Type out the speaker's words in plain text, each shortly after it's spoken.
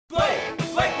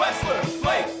Blake Wexler.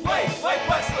 Blake Wexler. Blake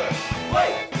Wexler.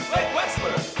 Blake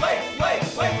Wexler. Blake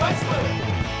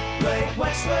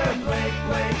Wexler.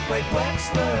 Blake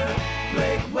Wexler.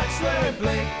 Blake Wexler.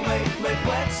 Blake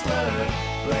Wexler.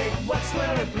 Blake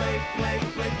Wexler. Blake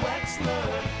Wexler.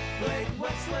 Blake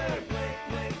Wexler.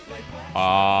 Blake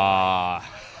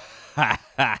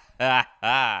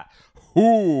Wexler.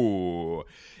 Ooh,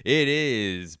 it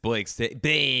is Blake's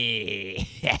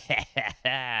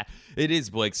It is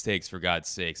Blake's Takes, for God's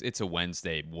sakes. It's a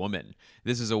Wednesday, woman.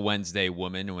 This is a Wednesday,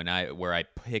 woman, where I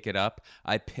pick it up.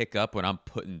 I pick up what I'm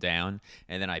putting down,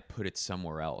 and then I put it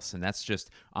somewhere else. And that's just,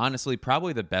 honestly,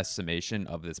 probably the best summation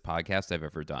of this podcast I've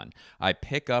ever done. I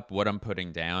pick up what I'm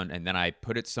putting down, and then I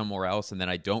put it somewhere else, and then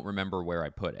I don't remember where I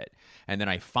put it. And then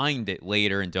I find it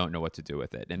later and don't know what to do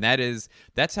with it. And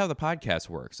that's how the podcast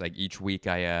works. Like, each week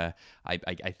I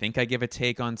think I give a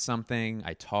take on something.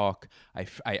 I talk.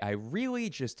 I really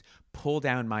just pull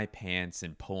down my pants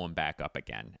and pull them back up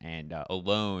again. And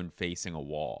alone facing a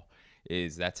wall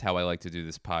that's how I like to do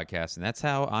this podcast. And that's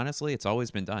how, honestly, it's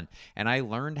always been done. And I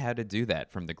learned how to do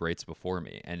that from the greats before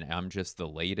me. And I'm just the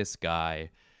latest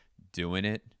guy doing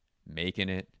it, making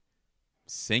it,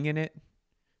 singing it,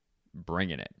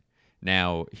 bringing it.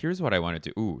 Now, here's what I want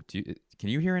to do. Ooh, can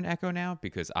you hear an echo now?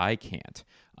 Because I can't.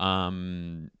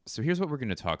 So here's what we're going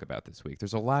to talk about this week.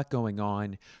 There's a lot going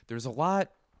on. There's a lot,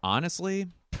 honestly,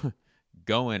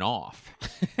 going off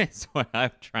is what I'm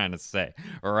trying to say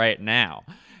right now.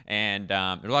 And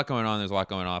there's a lot going on. There's a lot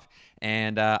going off.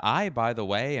 And I, by the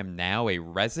way, am now a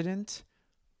resident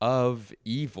of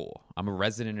Evil. I'm a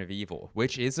resident of Evil,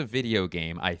 which is a video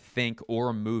game, I think, or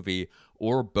a movie,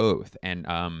 or both. And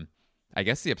I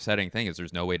guess the upsetting thing is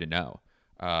there's no way to know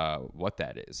what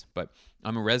that is. But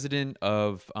I'm a resident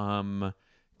of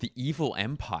the Evil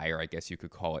Empire, I guess you could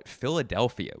call it,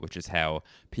 Philadelphia, which is how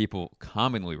people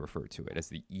commonly refer to it, as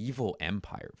the Evil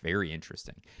Empire. Very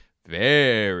interesting.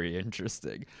 Very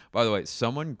interesting. By the way,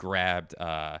 someone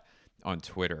on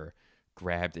Twitter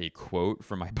grabbed a quote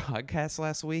from my podcast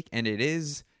last week, and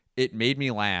it made me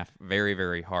laugh very,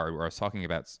 very hard, where I was talking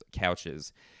about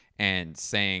couches and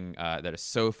saying that a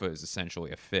sofa is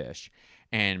essentially a fish,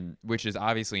 and which is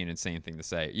obviously an insane thing to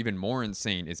say. Even more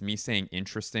insane is me saying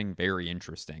interesting, very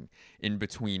interesting, in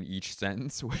between each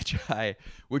sentence, which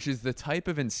is the type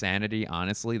of insanity,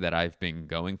 honestly, that I've been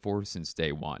going for since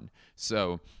day one.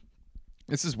 So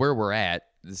this is where we're at.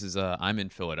 This is I'm in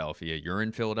Philadelphia. You're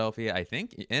in Philadelphia. I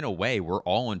think in a way we're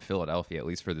all in Philadelphia, at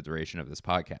least for the duration of this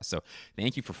podcast. So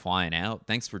thank you for flying out.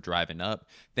 Thanks for driving up.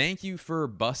 Thank you for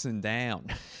bussing down.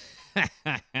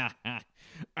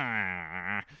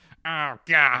 Oh,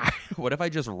 God. What if I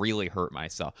just really hurt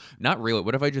myself? Not really.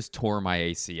 What if I just tore my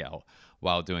ACL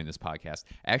while doing this podcast?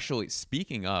 Actually,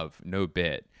 speaking of, no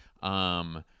bit,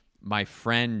 my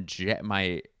friend,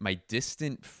 my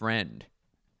distant friend,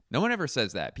 no one ever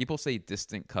says that. People say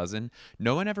distant cousin.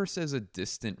 No one ever says a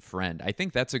distant friend. I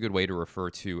think that's a good way to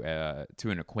refer to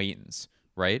an acquaintance,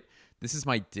 right? This is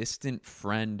my distant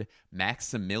friend,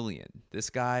 Maximilian.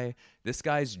 This guy's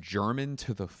German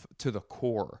to the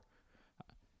core.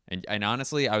 And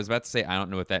honestly, I was about to say I don't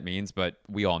know what that means, but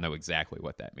we all know exactly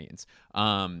what that means.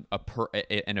 An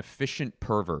efficient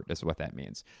pervert is what that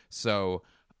means. So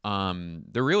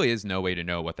there really is no way to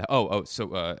know what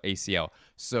ACL.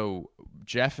 So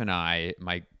Jeff and I,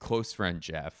 my close friend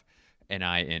Jeff, and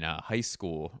I in high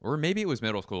school, or maybe it was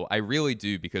middle school. I really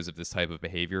do, because of this type of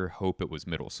behavior, hope it was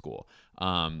middle school.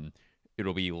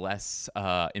 It'll be less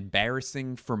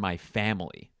embarrassing for my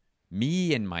family.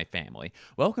 Me and my family.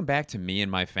 Welcome back to Me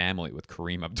and My Family with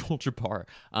Kareem Abdul-Jabbar.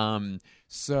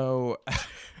 So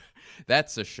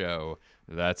that's a show.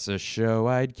 That's a show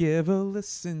I'd give a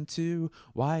listen to.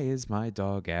 Why is my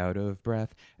dog out of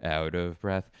breath? Out of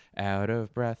breath, out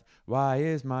of breath. Why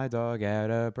is my dog out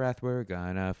of breath? We're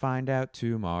gonna find out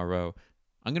tomorrow.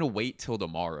 I'm going to wait till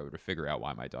tomorrow to figure out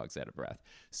why my dog's out of breath.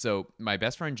 So my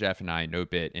best friend Jeff and I, no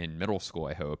bit, in middle school,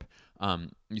 I hope,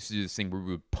 used to do this thing where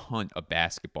we would punt a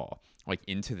basketball like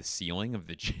into the ceiling of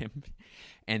the gym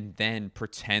and then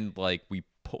pretend like we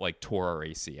tore our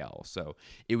ACL. So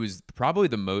it was probably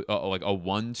the most like a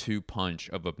 1-2 punch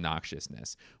of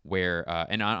obnoxiousness where,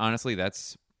 and honestly,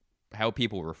 that's how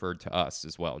people referred to us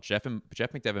as well. Jeff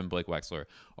McDevitt and Blake Wexler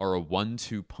are a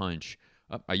 1-2 punch.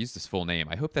 I used his full name.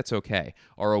 I hope that's okay.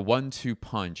 Or a 1-2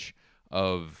 punch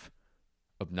of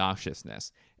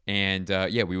obnoxiousness. And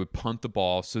we would punt the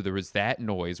ball. So there was that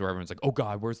noise where everyone's like, oh,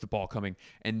 God, where's the ball coming?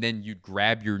 And then you'd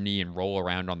grab your knee and roll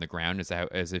around on the ground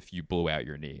as if you blew out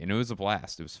your knee. And it was a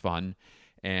blast. It was fun.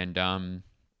 And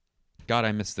God,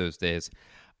 I miss those days.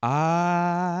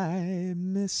 I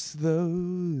miss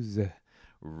those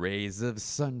Rays of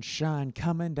sunshine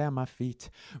coming down my feet,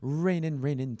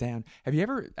 raining down. Have you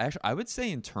ever, actually, I would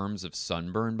say in terms of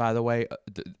sunburn, by the way,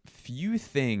 few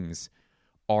things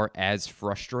are as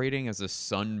frustrating as a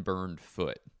sunburned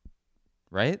foot,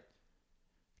 right?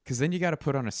 Because then you got to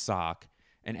put on a sock.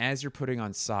 And as you're putting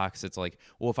on socks, it's like,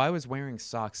 well, if I was wearing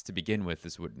socks to begin with,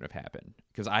 this wouldn't have happened.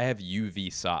 Because I have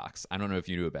UV socks. I don't know if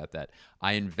you knew about that.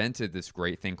 I invented this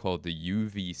great thing called the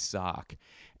UV sock.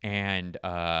 And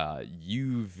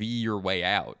UV your way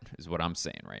out is what I'm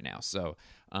saying right now. So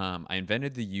I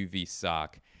invented the UV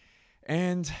sock.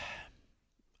 And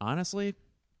honestly,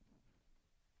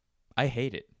 I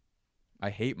hate it. I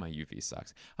hate my UV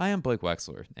socks. I am Blake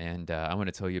Wexler, and I want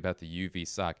to tell you about the UV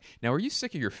sock. Now, are you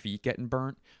sick of your feet getting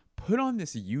burnt? Put on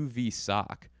this UV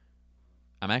sock.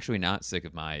 I'm actually not sick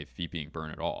of my feet being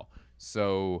burnt at all.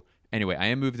 So, anyway, I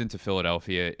am moved into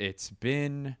Philadelphia. It's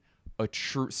been a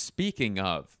true... Speaking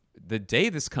of, the day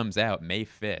this comes out, May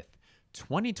 5th,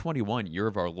 2021, year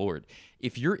of our Lord.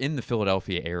 If you're in the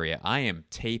Philadelphia area, I am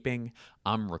taping,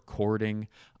 I'm recording,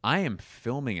 I am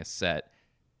filming a set.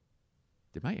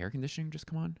 Did my air conditioning just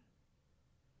come on?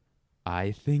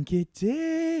 I think it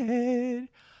did.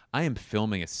 I am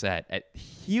filming a set at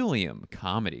Helium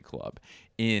Comedy Club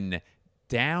in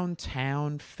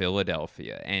downtown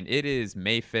Philadelphia, and it is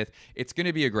May 5th. It's going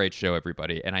to be a great show,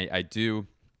 everybody, and I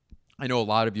know a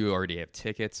lot of you already have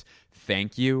tickets.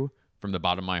 Thank you from the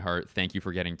bottom of my heart. Thank you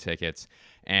for getting tickets.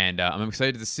 And I'm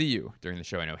excited to see you during the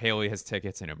show. I know Haley has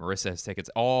tickets. I know Marissa has tickets.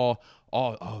 All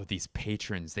these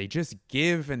patrons, they just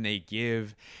give and they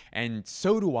give. And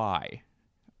so do I.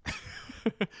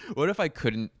 What if I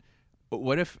couldn't?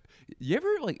 What if you ever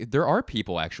there are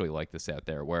people actually like this out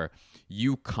there where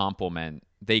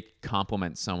they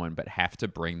compliment someone but have to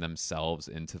bring themselves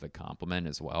into the compliment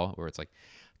as well. Where it's like,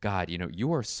 God,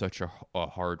 you are such a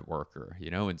hard worker,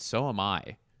 and so am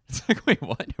I. It's like, wait,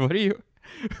 what?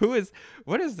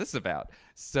 What is this about?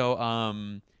 So,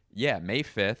 May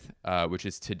 5th, which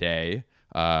is today,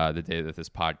 the day that this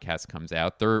podcast comes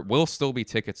out, there will still be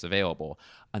tickets available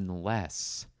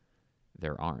unless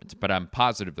there aren't, but I'm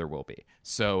positive there will be.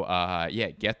 So,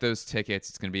 get those tickets.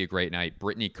 It's going to be a great night.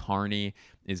 Brittany Carney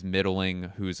is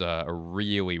middling, who's a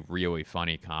really, really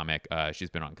funny comic. She's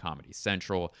been on Comedy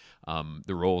Central.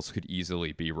 The roles could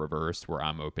easily be reversed where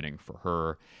I'm opening for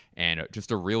her, and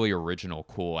just a really original,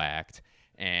 cool act.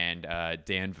 And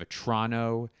Dan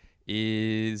Vetrano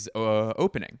is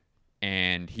opening.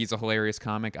 And he's a hilarious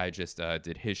comic. I just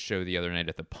did his show the other night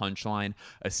at the Punchline,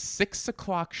 a 6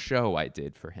 o'clock show I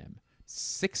did for him.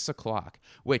 6 o'clock,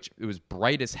 which it was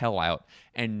bright as hell out.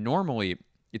 And normally,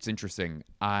 it's interesting.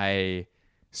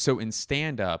 So in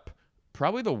stand-up,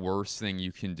 probably the worst thing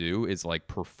you can do is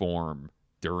perform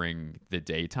during the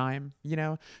daytime,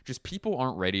 Just people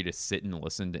aren't ready to sit and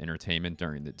listen to entertainment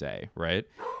during the day, right?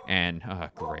 And,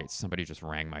 great, somebody just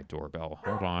rang my doorbell.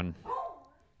 Hold on.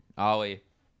 Ollie.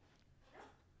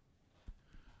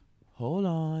 Hold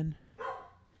on.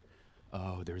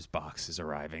 Oh, there's boxes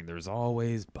arriving. There's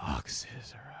always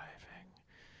boxes arriving.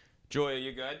 Joy, are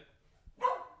you good?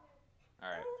 All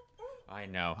right. I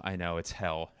know. It's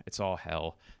hell. It's all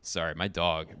hell. Sorry, my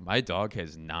dog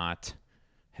has not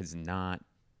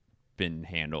been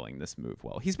handling this move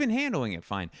well. He's been handling it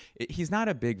fine. He's not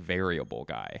a big variable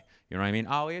guy. You know what I mean?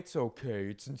 Ollie, it's okay.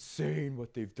 It's insane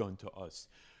what they've done to us.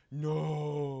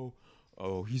 No.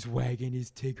 Oh, he's wagging his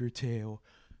Tigger tail.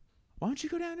 Why don't you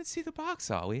go down and see the box,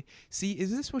 Ollie? See,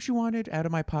 is this what you wanted out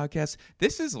of my podcast?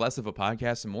 This is less of a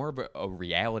podcast and more of a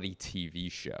reality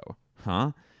TV show,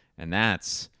 huh? And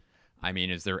that's,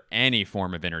 is there any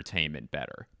form of entertainment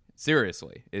better?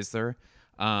 Seriously, is there?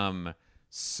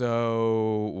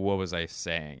 So what was I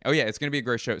saying? Oh yeah, it's gonna be a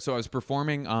great show. So I was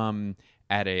performing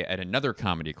at another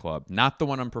comedy club, not the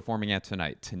one I'm performing at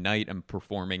tonight. Tonight I'm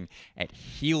performing at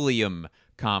Helium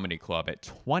Comedy Club at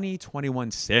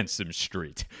 2021 Sansom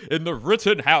Street in the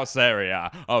Rittenhouse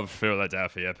area of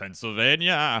Philadelphia,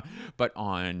 Pennsylvania. But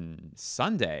on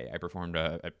Sunday, I performed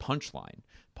at Punchline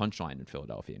in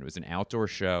Philadelphia, and it was an outdoor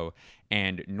show.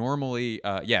 And normally,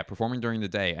 performing during the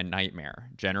day, a nightmare.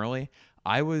 Generally,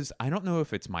 I don't know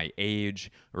if it's my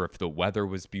age or if the weather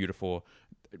was beautiful.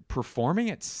 Performing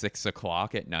at 6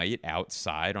 o'clock at night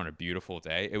outside on a beautiful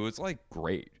day, it was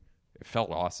great. It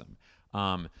felt awesome.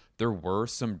 There were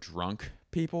some drunk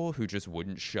people who just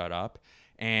wouldn't shut up,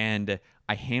 and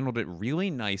I handled it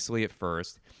really nicely at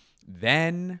first.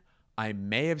 Then I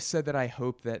may have said that I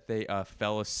hope that they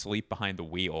fell asleep behind the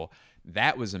wheel.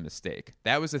 That was a mistake.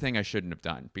 That was the thing I shouldn't have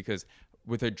done, because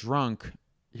with a drunk,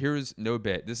 here's no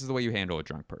bit. This is the way you handle a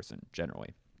drunk person, generally.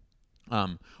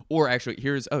 Or actually,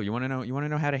 you want to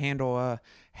know how to handle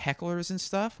hecklers and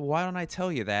stuff? Well, why don't I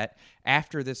tell you that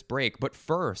after this break? But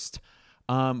first,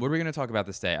 what are we going to talk about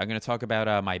this day? I'm going to talk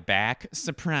about my back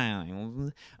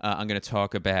surprise. I'm going to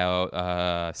talk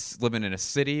about living in a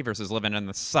city versus living in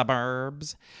the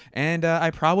suburbs. And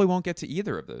I probably won't get to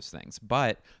either of those things,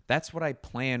 but that's what I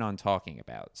plan on talking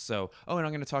about. So, and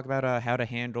I'm going to talk about how to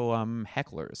handle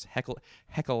hecklers,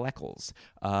 heckles,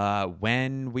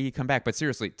 when we come back. But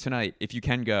seriously, tonight, if you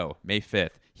can go, May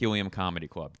 5th, Helium Comedy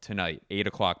Club, tonight, 8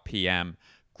 o'clock p.m.,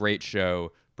 great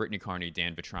show. Brittany Carney,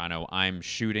 Dan Vitrano. I'm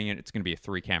shooting it. It's going to be a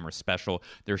 3-camera special.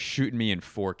 They're shooting me in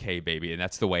 4K, baby, and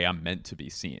that's the way I'm meant to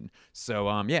be seen. So,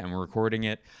 and we're recording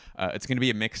it. It's going to be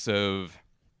a mix of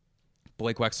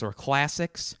Blake Wexler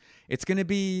classics. It's going to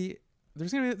be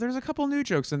there's a couple new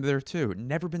jokes in there too.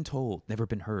 Never been told, never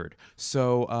been heard.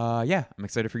 So, I'm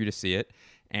excited for you to see it,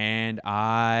 and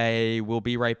I will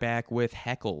be right back with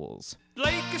heckles.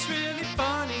 Blake is really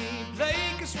funny.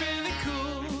 Blake is really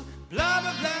cool. Blah,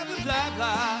 blah, blah, blah,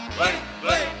 blah, blah.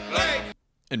 Blake.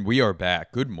 And we are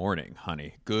back. Good morning,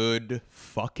 honey. Good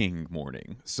fucking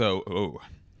morning. So,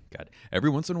 God, every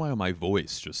once in a while my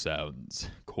voice just sounds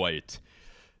quite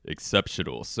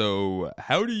exceptional. So,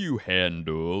 how do you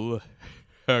handle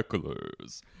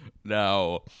hecklers?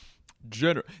 Now,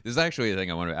 this is actually a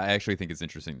thing I actually think it's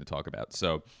interesting to talk about.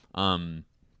 So,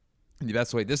 the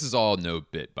best way, this is all no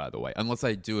bit, by the way, unless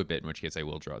I do a bit, in which case I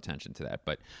will draw attention to that.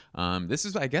 But this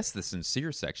is, I guess, the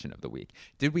sincere section of the week.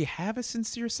 Did we have a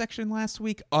sincere section last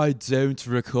week? I don't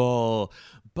recall.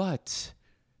 But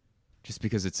just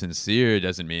because it's sincere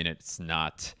doesn't mean it's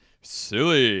not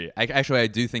silly. I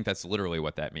do think that's literally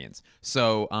what that means.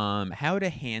 So, how to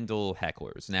handle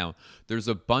hecklers. Now, there's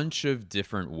a bunch of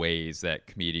different ways that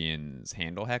comedians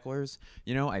handle hecklers.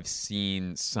 You know, I've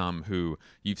seen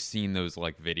you've seen those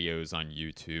like videos on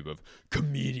YouTube of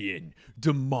comedian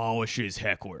demolishes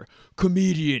heckler.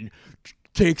 Comedian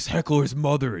takes heckler's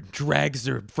mother and drags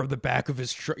her from the back of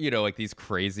his truck. Like these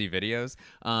crazy videos.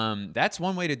 That's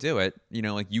one way to do it.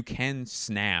 Like you can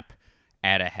snap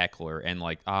at a heckler and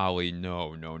like, Ollie,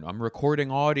 no, I'm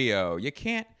recording audio. You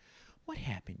can't. What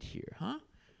happened here, huh?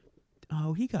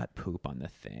 Oh, he got poop on the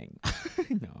thing.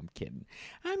 No, I'm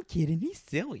kidding. He's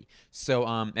silly.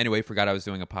 So, anyway, forgot I was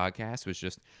doing a podcast.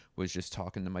 Was just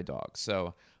talking to my dog.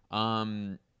 So,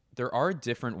 there are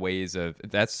different ways of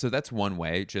that's. So that's one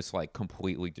way, just like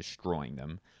completely destroying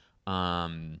them,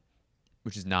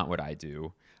 which is not what I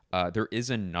do. There is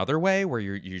another way where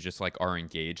you just like are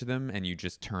engage them and you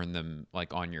just turn them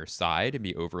like on your side and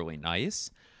be overly nice.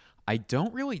 I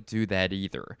don't really do that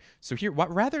either. So here,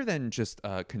 rather than just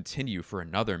continue for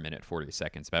another minute 40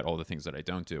 seconds about all the things that I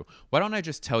don't do, why don't I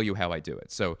just tell you how I do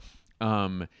it? So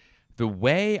the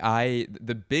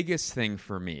biggest thing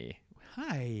for me,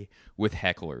 with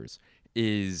hecklers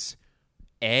is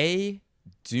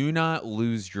do not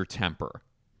lose your temper.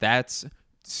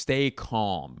 Stay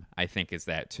calm, I think, is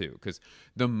that too. Because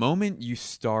the moment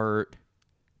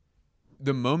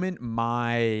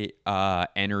my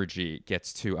energy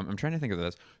gets to, I'm trying to think of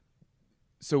this.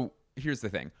 So here's the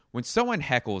thing: when someone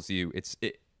heckles you,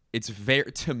 it's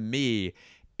very, to me,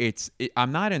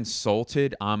 I'm not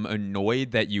insulted. I'm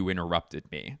annoyed that you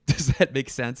interrupted me. Does that make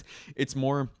sense? It's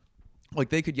more like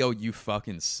they could yell, "You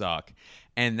fucking suck,"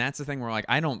 and that's the thing where like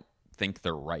I don't think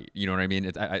they're right. You know what I mean?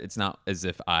 It's not as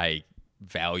if I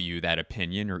value that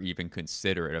opinion or even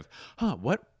consider it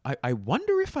what I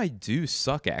wonder if I do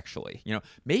suck actually.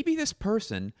 Maybe this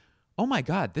person, oh my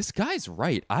God, this guy's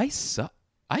right. I suck.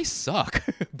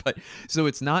 But so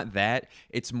it's not that.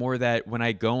 It's more that when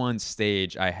I go on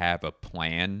stage, I have a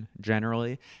plan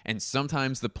generally. And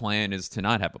sometimes the plan is to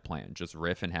not have a plan, just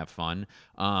riff and have fun.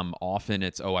 Often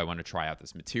it's, I want to try out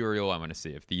this material. I want to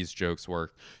see if these jokes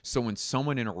work. So when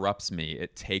someone interrupts me,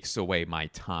 it takes away my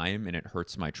time and it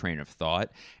hurts my train of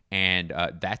thought. And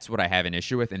that's what I have an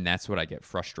issue with. And that's what I get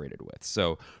frustrated with.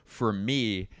 So for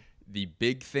me, the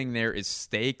big thing there is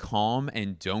stay calm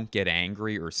and don't get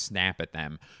angry or snap at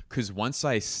them. Because once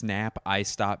I snap, I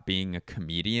stop being a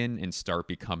comedian and start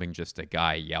becoming just a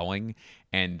guy yelling.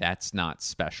 And that's not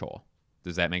special.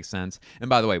 Does that make sense? And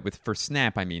by the way, for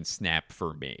snap, I mean snap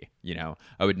for me.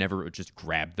 I would never just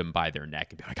grab them by their neck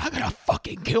and be like, I'm going to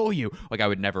fucking kill you. Like I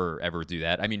would never, ever do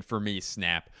that. I mean, for me,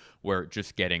 snap, we're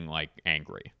just getting like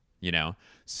angry,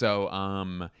 So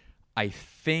I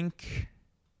think...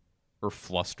 or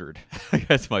flustered, I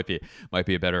guess might be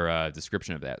a better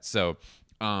description of that. So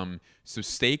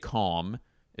stay calm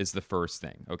is the first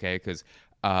thing, okay? Because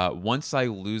once I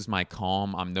lose my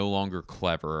calm, I'm no longer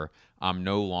clever. I'm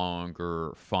no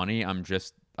longer funny.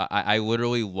 I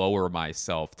literally lower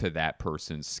myself to that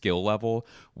person's skill level,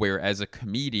 where as a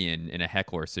comedian in a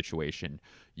heckler situation,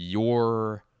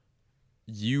 you're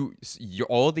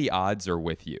all the odds are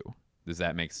with you. Does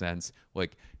that make sense?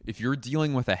 Like, if you're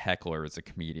dealing with a heckler as a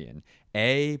comedian,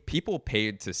 people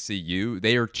paid to see you,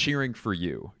 they are cheering for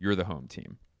you. You're the home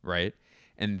team, right?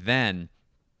 And then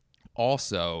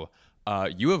also,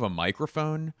 you have a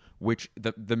microphone, which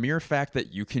the mere fact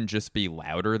that you can just be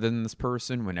louder than this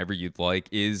person whenever you'd like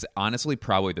is honestly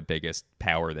probably the biggest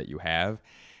power that you have.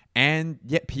 And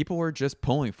yet people are just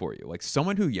pulling for you. Like,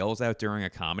 someone who yells out during a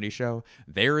comedy show,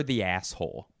 they're the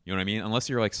asshole. You know what I mean? Unless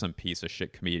you're like some piece of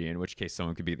shit comedian, in which case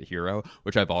someone could be the hero,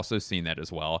 which I've also seen that as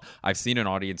well. I've seen an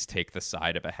audience take the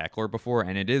side of a heckler before,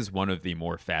 and it is one of the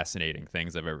more fascinating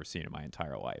things I've ever seen in my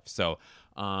entire life. So,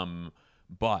 so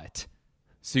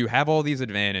you have all these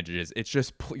advantages. It's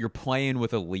just you're playing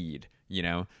with a lead, you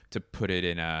know, to put it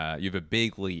in you have a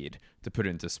big lead to put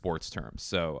it into sports terms.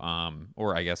 So,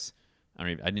 or I guess,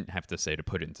 I didn't have to say to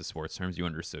put it into sports terms. You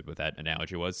understood what that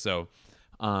analogy was. So,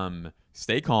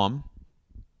 stay calm.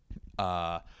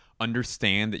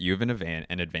 Understand that you have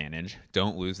an advantage.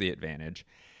 Don't lose the advantage.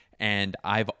 And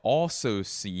I've also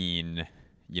seen,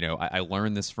 you know, I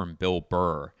learned this from Bill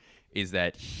Burr, is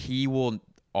that he will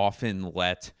often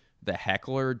let the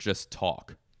heckler just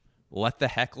talk. Let the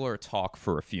heckler talk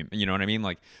for a few, you know what I mean?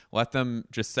 Like, let them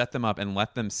just set them up and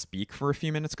let them speak for a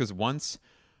few minutes. Because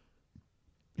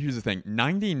here's the thing,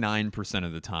 99%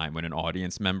 of the time when an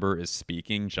audience member is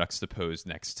speaking juxtaposed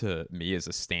next to me as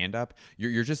a stand-up,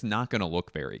 you're just not going to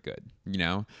look very good, you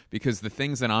know? Because the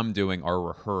things that I'm doing are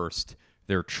rehearsed,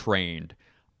 they're trained.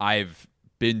 I've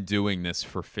been doing this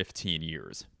for 15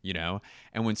 years, you know?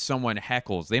 And when someone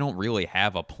heckles, they don't really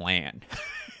have a plan.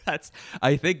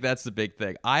 I think that's the big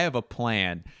thing. I have a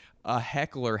plan. A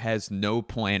heckler has no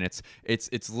plan.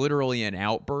 It's literally an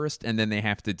outburst, and then they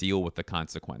have to deal with the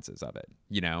consequences of it,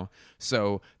 you know?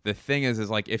 So the thing is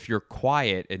like, if you're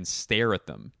quiet and stare at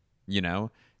them, you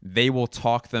know, they will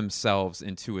talk themselves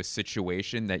into a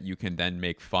situation that you can then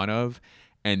make fun of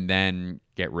and then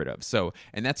get rid of. So,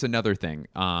 and that's another thing.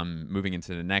 Moving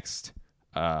into the next,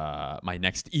 my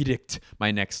next edict,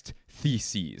 my next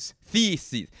theses.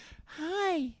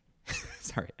 Hi.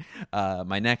 Sorry.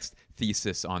 My next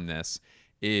thesis on this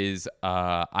is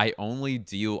I'll only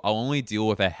deal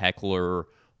with a heckler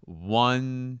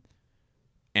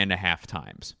 1.5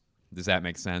 times. Does that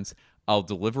make sense? I'll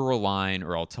deliver a line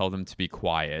or I'll tell them to be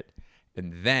quiet.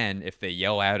 And then if they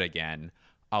yell out again,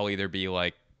 I'll either be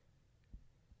like,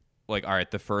 all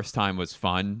right, the first time was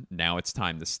fun. Now it's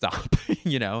time to stop,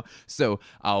 you know? So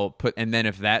and then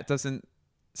if that doesn't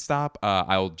stop,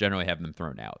 I'll generally have them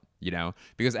thrown out, you know?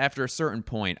 Because after a certain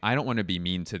point, I don't want to be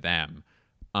mean to them.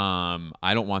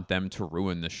 I don't want them to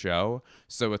ruin the show.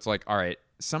 So it's like, all right,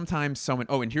 sometimes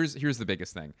and here's the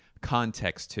biggest thing,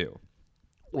 context too,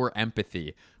 or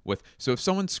empathy so if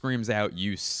someone screams out,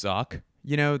 "You suck,"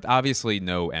 you know, obviously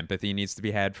no empathy needs to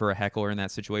be had for a heckler in that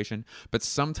situation, but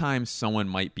sometimes someone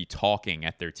might be talking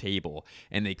at their table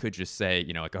and they could just say,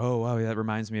 you know, like, "Oh, wow, that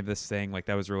reminds me of this thing, like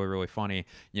that was really, really funny,"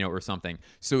 you know, or something.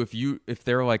 So if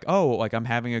they're like, "Oh, like I'm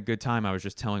having a good time, I was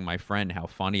just telling my friend how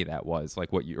funny that was,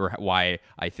 like or why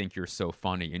I think you're so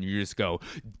funny," and you just go,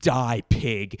 "Die,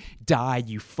 pig, die,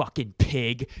 you fucking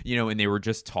pig," you know, and they were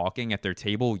just talking at their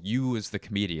table, you as the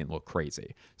comedian look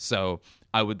crazy. So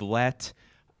I would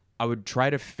try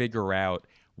to figure out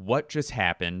what just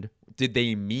happened. Did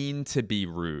they mean to be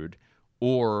rude,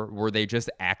 or were they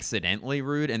just accidentally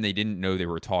rude and they didn't know they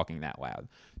were talking that loud?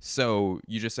 So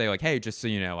you just say like, "Hey, just so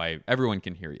you know, everyone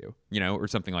can hear you," you know, or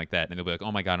something like that. And they'll be like,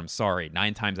 "Oh my God, I'm sorry."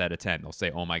 9 times out of 10, they'll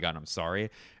say, "Oh my God, I'm sorry."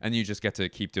 And you just get to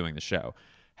keep doing the show.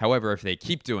 However, if they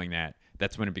keep doing that,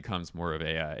 that's when it becomes more of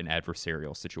an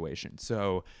adversarial situation.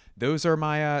 So those are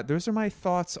my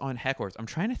thoughts on hecklers. I'm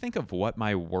trying to think of what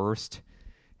my worst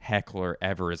heckler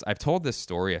ever is. I've told this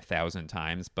story 1,000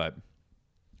 times, but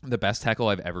the best heckle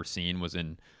I've ever seen was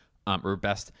or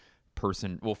best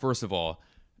person. Well, first of all,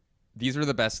 these are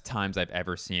the best times I've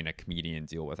ever seen a comedian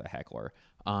deal with a heckler.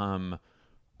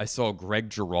 I saw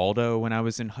Greg Giraldo when I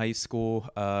was in high school,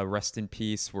 rest in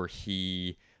peace, where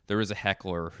there was a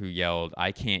heckler who yelled,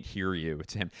 "I can't hear you,"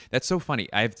 to him. That's so funny.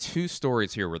 I have 2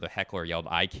 stories here where the heckler yelled,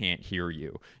 "I can't hear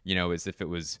you," you know, as if it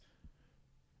was,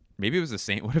 maybe it was the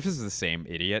same. What if this is the same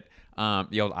idiot?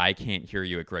 Yelled, "I can't hear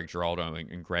you" at Greg Giraldo,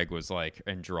 and Greg was like,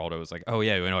 and Giraldo was like, "Oh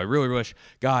yeah, you know, I really wish,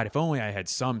 God, if only I had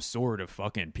some sort of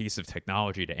fucking piece of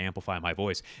technology to amplify my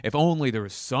voice. If only there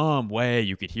was some way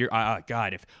you could hear.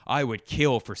 God, if I would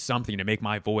kill for something to make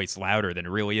my voice louder than it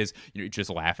really is." You know,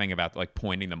 just laughing about like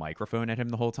pointing the microphone at him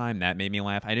the whole time. That made me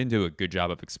laugh. I didn't do a good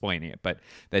job of explaining it, but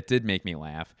that did make me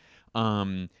laugh.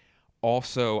 Um,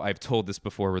 Also, I've told this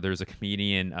before, where there's a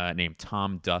comedian named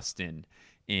Tom Dustin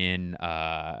in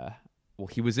well,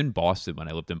 he was in Boston when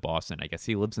I lived in Boston. I guess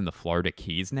he lives in the Florida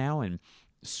Keys now, and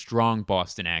strong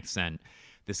Boston accent.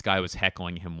 This guy was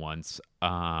heckling him once,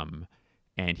 and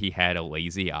he had a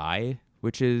lazy eye,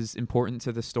 which is important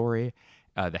to the story.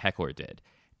 The heckler did,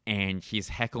 and he's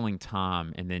heckling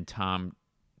Tom, and then Tom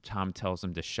tells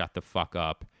him to shut the fuck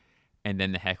up, and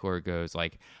then the heckler goes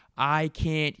like, "I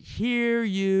can't hear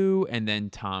you," and then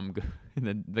and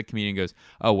then the comedian goes,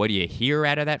 "Oh, what do you hear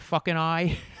out of that fucking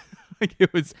eye?" Like,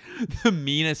 it was the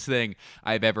meanest thing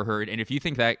I've ever heard. And if you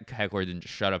think that heckler didn't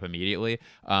shut up immediately,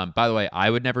 by the way,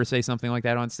 I would never say something like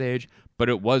that on stage, but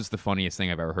it was the funniest thing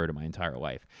I've ever heard in my entire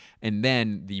life. And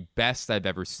then the best I've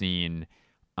ever seen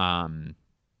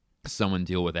someone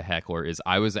deal with a heckler is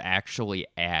I was actually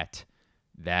at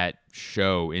that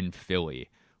show in Philly,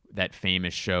 that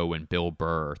famous show when Bill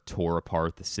Burr tore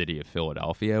apart the city of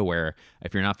Philadelphia, where,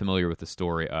 if you're not familiar with the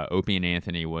story, Opie and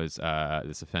Anthony was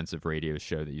this offensive radio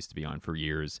show that used to be on for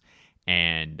years,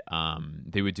 and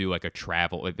they would do like a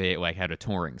travel, they like had a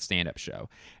touring stand-up show,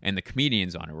 and the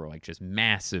comedians on it were like just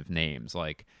massive names,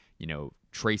 like, you know,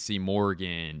 Tracy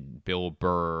Morgan, Bill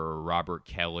Burr, Robert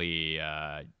Kelly,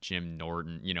 Jim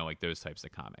Norton, you know, like those types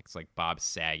of comics, like Bob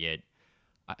Saget.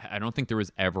 I don't think there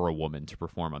was ever a woman to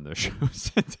perform on those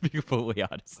shows, to be completely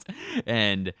honest.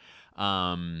 And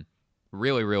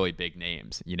really, really big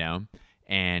names, you know.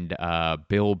 And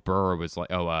Bill Burr was like,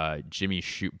 Jimmy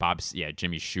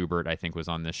Schubert, I think, was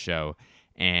on this show.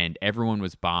 And everyone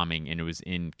was bombing, and it was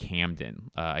in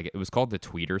Camden. It was called the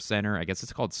Tweeter Center. I guess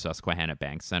it's called Susquehanna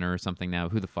Bank Center or something now.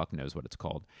 Who the fuck knows what it's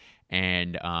called?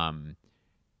 And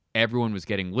everyone was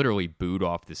getting literally booed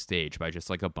off the stage by just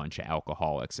like a bunch of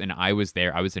alcoholics. And I was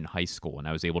there. I was in high school, and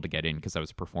I was able to get in because I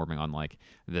was performing on like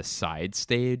the side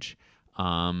stage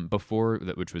before,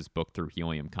 which was booked through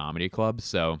Helium Comedy Club.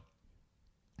 So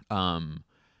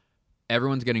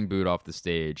everyone's getting booed off the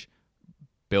stage.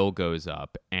 Bill goes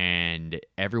up, and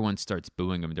everyone starts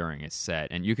booing him during his set.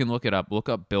 And you can look up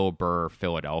Bill Burr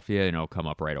Philadelphia, and it'll come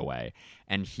up right away.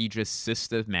 And he just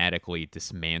systematically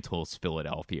dismantles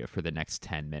Philadelphia for the next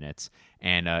 10 minutes.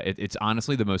 And it's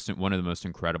honestly one of the most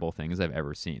incredible things I've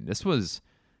ever seen. This was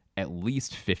at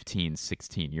least 15,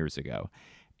 16 years ago.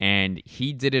 And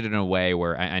he did it in a way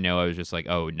where I know I was just like,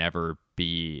 I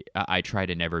try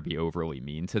to never be overly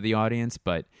mean to the audience,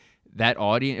 but that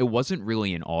audience, it wasn't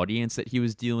really an audience that he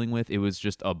was dealing with. It was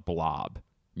just a blob,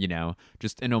 you know,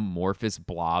 just an amorphous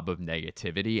blob of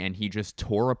negativity. And he just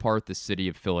tore apart the city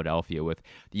of Philadelphia with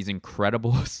these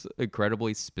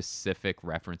incredibly specific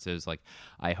references. Like,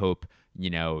 I hope, you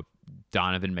know,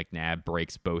 Donovan McNabb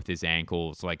breaks both his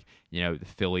ankles. Like, you know, the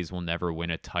Phillies will never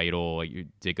win a title. Like, you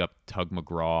dig up Tug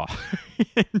McGraw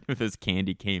with his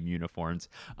candy cane uniforms.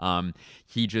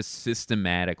 He just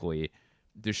systematically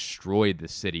destroyed the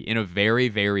city in a very,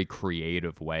 very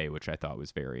creative way, which I thought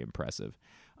was very impressive.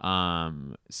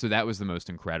 So that was the most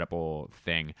incredible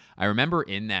thing. I remember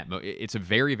in that, it's a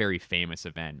very, very famous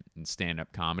event in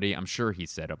stand-up comedy. I'm sure he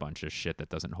said a bunch of shit that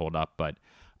doesn't hold up, but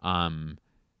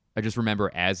I just remember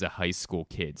as a high school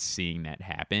kid seeing that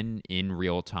happen in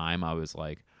real time. I was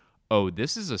like, oh,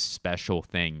 this is a special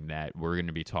thing that we're going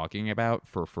to be talking about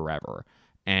for forever.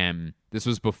 And this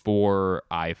was before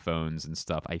iPhones and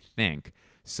stuff, I think.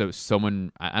 So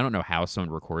I don't know how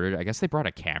someone recorded it. I guess they brought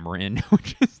a camera in,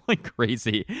 which is like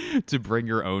crazy to bring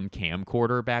your own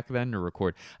camcorder back then to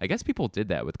record. I guess people did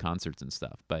that with concerts and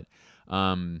stuff. But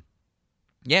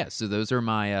yeah, so those are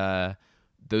my I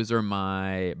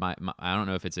don't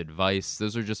know if it's advice.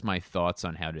 Those are just my thoughts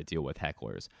on how to deal with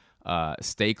hecklers.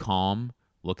 Stay calm.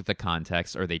 Look at the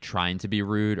context. Are they trying to be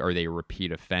rude? Are they a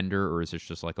repeat offender? Or is this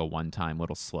just like a one-time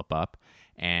little slip up?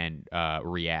 And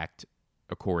react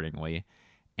accordingly.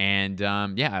 And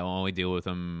yeah, I'll only deal with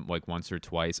them like once or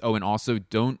twice. Oh, and also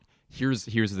here's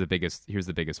the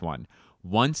biggest one.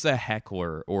 Once a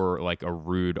heckler or like a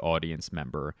rude audience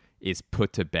member is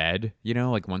put to bed, you know,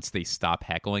 like once they stop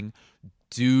heckling,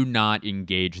 do not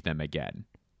engage them again.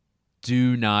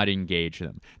 Do not engage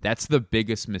them. That's the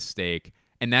biggest mistake.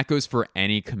 And that goes for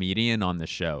any comedian on the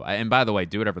show. And by the way,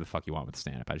 do whatever the fuck you want with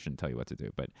stand-up. I shouldn't tell you what to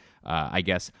do. But I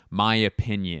guess my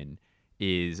opinion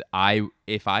is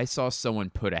if I saw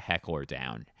someone put a heckler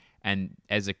down, and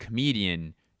as a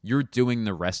comedian, you're doing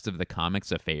the rest of the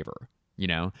comics a favor. You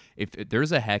know, if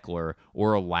there's a heckler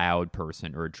or a loud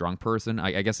person or a drunk person,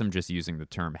 I guess I'm just using the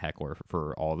term heckler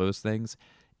for all those things.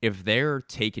 If they're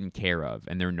taken care of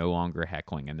and they're no longer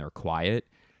heckling and they're quiet,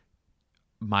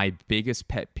 my biggest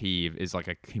pet peeve is like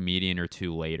a comedian or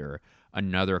two later,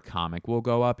 another comic will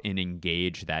go up and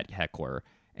engage that heckler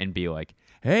and be like,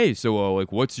 hey, so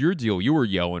like, what's your deal? You were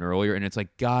yelling earlier. And it's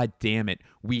like, God damn it,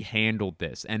 we handled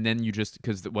this. And then you just,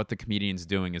 because what the comedian's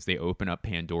doing is they open up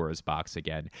Pandora's box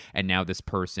again. And now this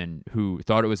person who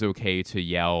thought it was okay to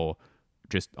yell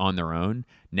just on their own,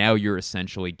 now you're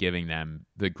essentially giving them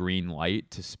the green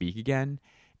light to speak again.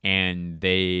 And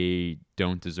they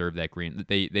don't deserve that green.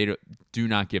 They do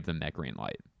not give them that green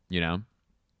light, you know?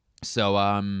 So,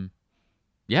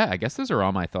 yeah, I guess those are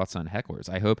all my thoughts on hecklers.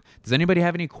 I hope. Does anybody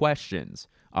have any questions?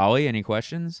 Ollie, any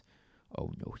questions?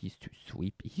 Oh, no, he's too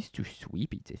sweepy. He's too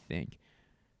sweepy to think.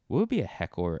 What would be a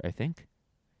heckler? I think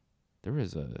there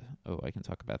is a. Oh, I can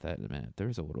talk about that in a minute. There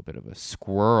is a little bit of a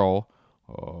squirrel.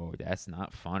 Oh, that's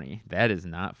not funny. That is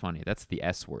not funny. That's the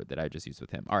S word that I just used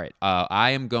with him. All right.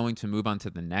 I am going to move on to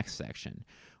the next section,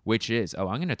 which is, I'm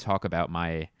going to talk about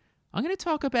I'm going to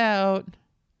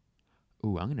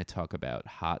talk about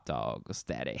hot dogs,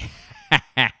 Daddy.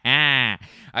 I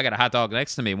got a hot dog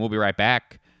next to me, and we'll be right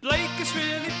back. Blake is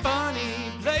really funny.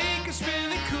 Blake is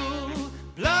really cool.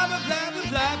 Blah, blah, blah,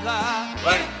 blah, blah, blah.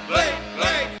 Blake.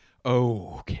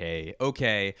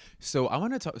 Okay. So I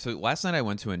want to talk. So last night I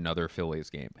went to another Phillies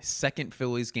game. Second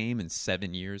Phillies game in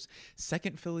 7 years.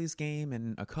 Second Phillies game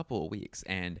in a couple of weeks.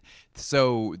 And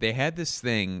so they had this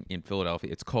thing in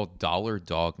Philadelphia. It's called Dollar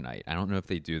Dog Night. I don't know if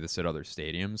they do this at other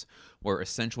stadiums, where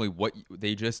essentially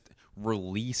they just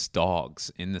release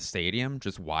dogs in the stadium,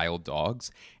 just wild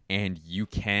dogs, and you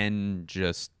can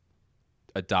just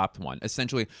adopt one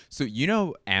essentially. So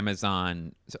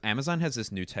Amazon has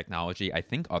this new technology. I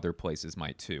think other places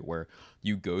might too, where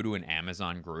you go to an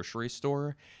Amazon grocery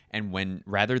store, and when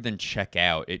rather than check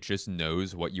out, it just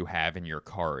knows what you have in your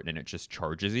cart and it just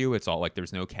charges you. It's all like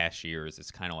there's no cashiers.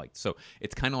 It's kind of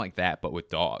like that, but with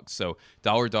dogs. So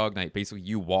Dollar Dog Night, basically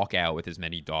you walk out with as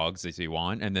many dogs as you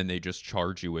want, and then they just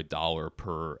charge you $1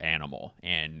 per animal,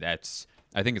 and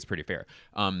I think it's pretty fair.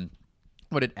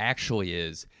 What it actually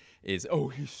is oh,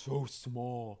 he's so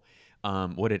small.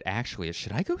 What it actually is,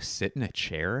 should I go sit in a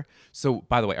chair? So,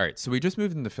 by the way, all right, so we just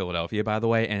moved into Philadelphia, by the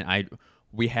way, and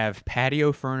we have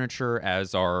patio furniture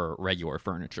as our regular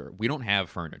furniture. We don't have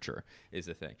furniture, is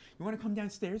the thing. You want to come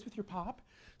downstairs with your pop?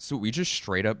 So we just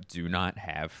straight up do not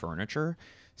have furniture.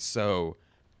 So,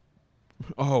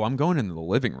 I'm going into the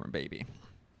living room, baby.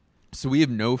 So we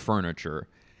have no furniture,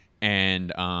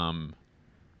 and can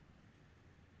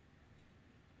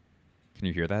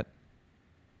you hear that?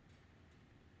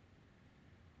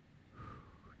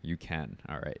 You can.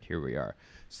 All right, here we are.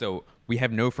 So we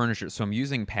have no furniture. So I'm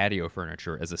using patio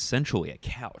furniture as essentially a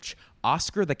couch.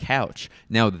 Oscar the Couch.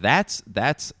 Now that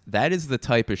is the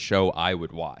type of show I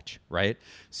would watch, right?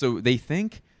 So they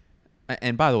think,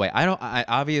 and by the way, I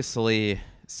obviously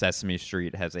Sesame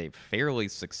Street has a fairly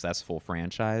successful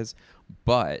franchise,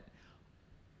 but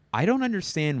I don't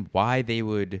understand why they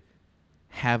would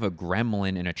have a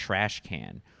gremlin in a trash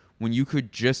can when you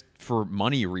could just, for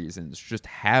money reasons, just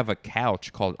have a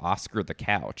couch called Oscar the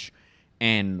Couch,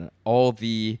 and all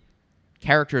the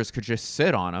characters could just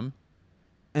sit on them,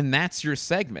 and that's your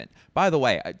segment. By the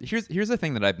way, here's the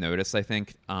thing that I've noticed, I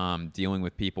think, dealing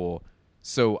with people.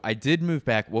 So I did move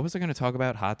back. What was I going to talk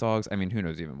about? Hot dogs? I mean, who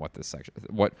knows even what this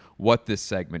what this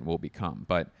segment will become.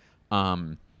 But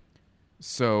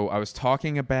so I was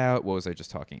talking about, what was I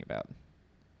just talking about?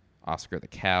 Oscar the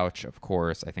Couch, of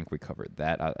course. I think we covered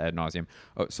that ad nauseum.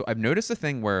 Oh, so I've noticed a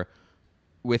thing where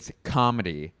with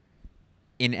comedy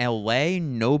in LA,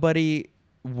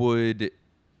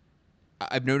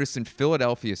 I've noticed in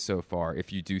Philadelphia so far,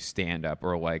 if you do stand up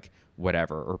or like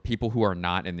whatever, or people who are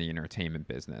not in the entertainment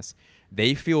business,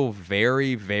 they feel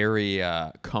very, very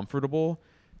comfortable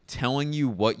telling you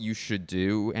what you should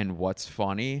do and what's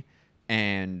funny.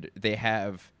 And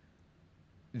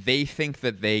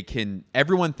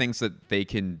everyone thinks that they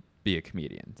can be a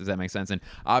comedian. Does that make sense? And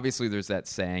obviously there's that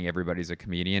saying, everybody's a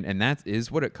comedian, and that is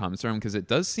what it comes from, because it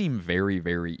does seem very,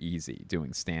 very easy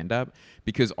doing stand-up,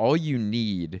 because all you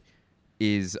need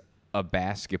is a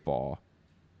basketball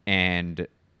and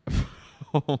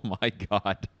oh my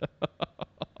God.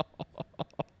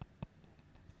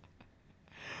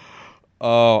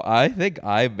 Oh, I think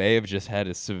I may have just had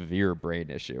a severe brain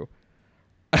issue.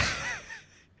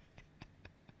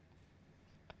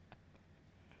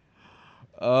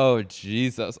 Oh,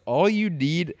 Jesus. All you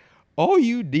need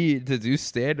to do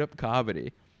stand-up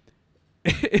comedy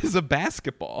is a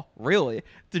basketball. Really?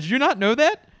 Did you not know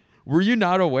that? Were you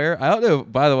not aware? I don't know.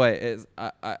 By the way,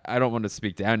 I don't want to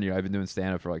speak down to you. I've been doing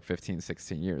stand-up for like 15,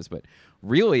 16 years. But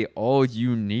really, all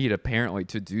you need, apparently,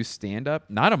 to do stand-up,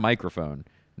 not a microphone,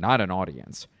 not an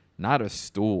audience, not a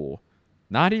stool,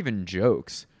 not even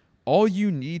jokes. All you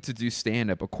need to do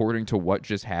stand-up, according to what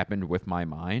just happened with my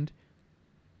mind,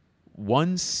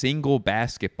 One single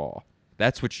basketball.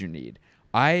 That's what you need.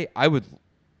 I'm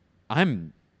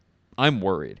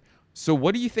worried. So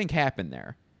what do you think happened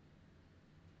there?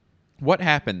 What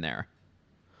happened there?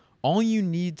 All you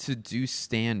need to do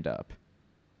stand up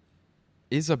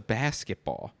is a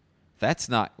basketball. That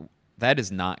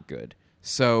is not good.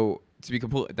 So to be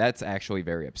complete, that's actually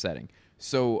very upsetting.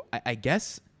 So I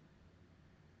guess,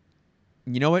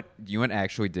 you know what? You know what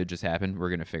actually did just happen? We're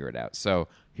going to figure it out. So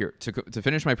here, to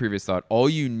finish my previous thought, all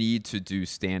you need to do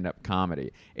stand-up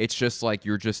comedy, it's just like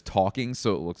you're just talking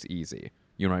so it looks easy.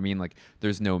 You know what I mean? Like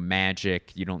there's no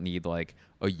magic. You don't need like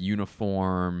a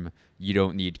uniform. You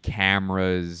don't need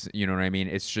cameras. You know what I mean?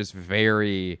 It's just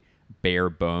very bare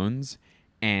bones.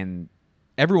 And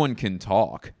everyone can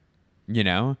talk, you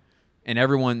know? And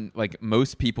everyone, like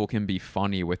most people can be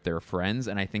funny with their friends,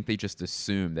 and I think they just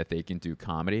assume that they can do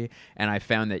comedy. And I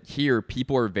found that here,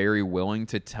 people are very willing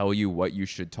to tell you what you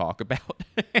should talk about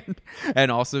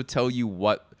and also tell you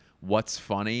what's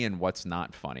funny and what's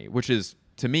not funny, which is,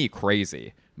 to me,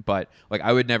 crazy. But, like,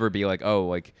 I would never be like, oh,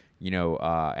 like, you know,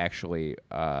 actually,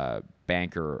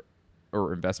 banker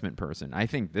or investment person, I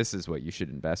think this is what you should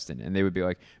invest in. And they would be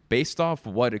like, based off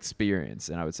what experience?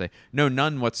 And I would say, no,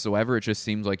 none whatsoever. It just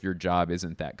seems like your job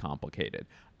isn't that complicated.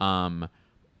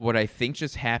 What I think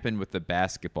just happened with the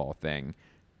basketball thing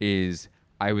is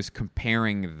I was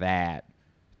comparing that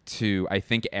to, I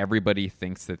think everybody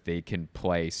thinks that they can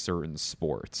play certain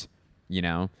sports, you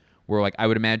know, where like I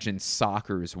would imagine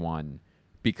soccer's one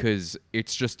because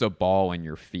it's just a ball in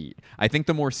your feet. I think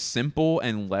the more simple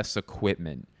and less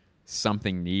equipment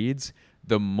something needs,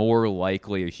 the more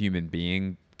likely a human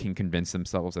being can convince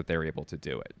themselves that they're able to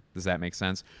do it. Does that make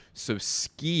sense? So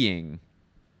skiing,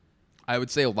 I would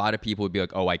say a lot of people would be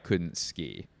like, oh, I couldn't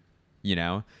ski, you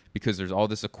know, because there's all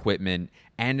this equipment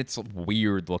and it's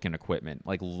weird looking equipment,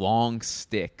 like long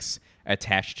sticks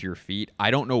attached to your feet. I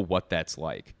don't know what that's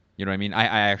like. You know what I mean? I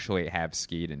actually have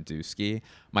skied and do ski.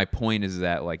 My point is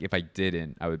that like if I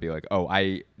didn't, I would be like, oh,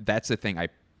 that's the thing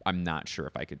I'm not sure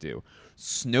if I could do.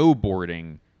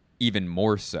 Snowboarding, even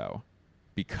more so,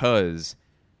 because,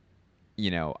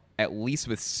 you know, at least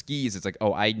with skis, it's like,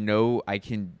 oh, I know I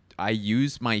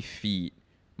use my feet.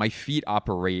 My feet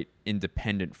operate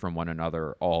independent from one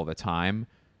another all the time,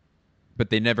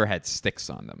 but they never had sticks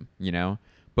on them, you know?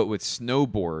 But with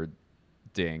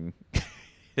snowboarding,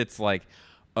 it's like,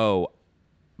 oh,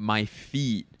 my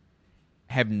feet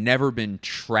have never been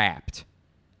trapped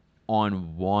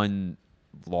on one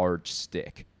large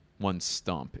stick, one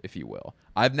stump, if you will.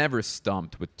 I've never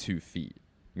stumped with 2 feet.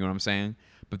 You know what I'm saying?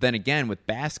 But then again, with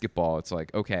basketball, it's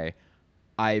like, okay,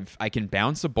 I can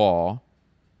bounce a ball,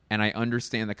 and I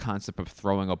understand the concept of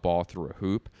throwing a ball through a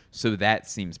hoop, so that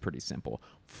seems pretty simple.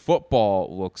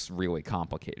 Football looks really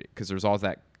complicated because there's all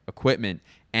that equipment,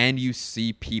 and you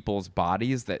see people's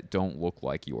bodies that don't look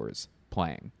like yours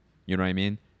playing. You know what I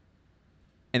mean?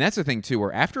 And that's the thing, too,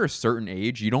 where after a certain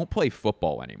age, you don't play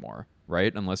football anymore,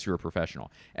 right? Unless you're a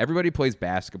professional. Everybody plays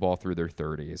basketball through their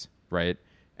 30s, right?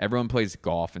 Everyone plays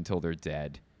golf until they're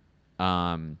dead.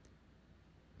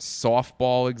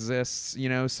 Softball exists, you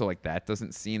know, so like that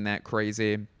doesn't seem that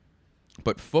crazy.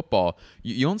 But football,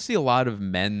 you don't see a lot of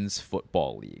men's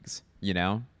football leagues, you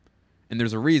know? And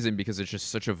there's a reason, because it's just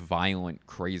such a violent,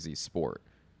 crazy sport.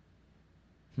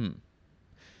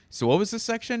 So what was this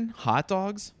section? Hot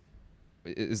dogs?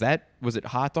 Was it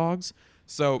hot dogs?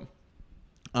 So,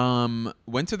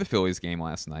 went to the Phillies game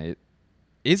last night.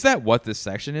 Is that what this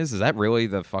section is? Is that really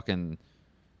the fucking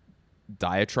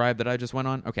diatribe that I just went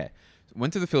on? Okay.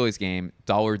 Went to the Phillies game.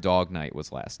 Dollar Dog Night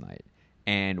was last night.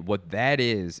 And what that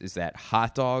is that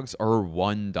hot dogs are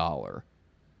 $1.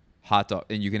 Hot dog,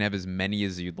 and you can have as many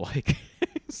as you'd like.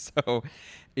 So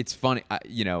it's funny,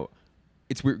 you know,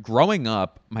 it's weird. Growing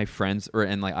up, my friends,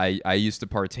 I used to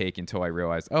partake until I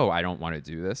realized, oh, I don't want to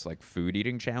do this, like food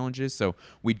eating challenges. So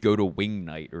we'd go to wing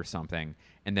night or something,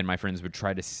 and then my friends would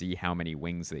try to see how many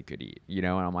wings they could eat, you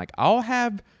know? And I'm like, I'll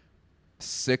have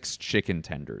 6 chicken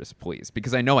tenders, please,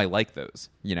 because I know I like those,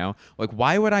 you know? Like,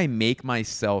 why would I make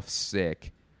myself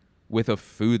sick with a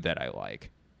food that I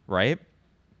like, right?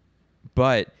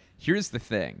 But here's the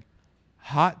thing.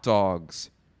 Hot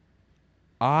dogs,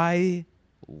 I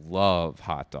love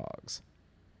hot dogs.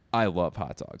 I love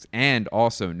hot dogs. And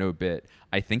also, no bit,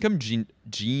 I think I'm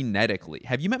genetically.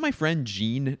 Have you met my friend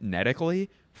genetically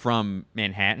from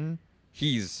Manhattan?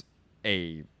 He's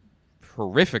a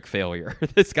horrific failure.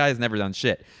 This guy's never done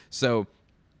shit. So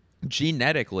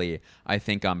genetically, I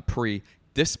think I'm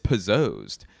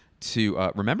predisposed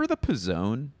to remember the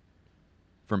Pizzone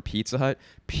from Pizza Hut.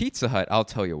 Pizza Hut, I'll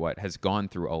tell you what, has gone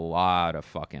through a lot of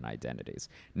fucking identities.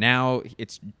 Now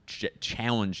it's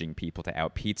challenging people to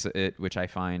out pizza it, which I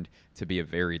find to be a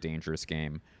very dangerous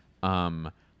game.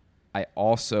 I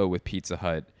also, with Pizza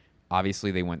Hut,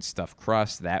 obviously they went stuffed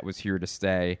crust. That was here to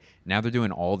stay. Now they're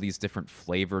doing all these different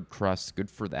flavored crusts. Good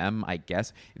for them, I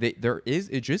guess.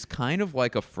 It's just kind of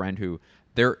like a friend who,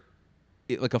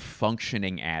 like a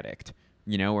functioning addict,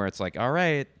 you know, where it's like, all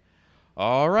right,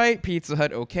 Pizza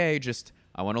Hut, okay, just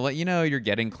I want to let you know you're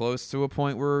getting close to a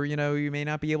point where, you know, you may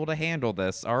not be able to handle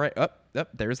this. All right,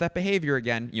 there's that behavior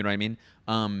again. You know what I mean?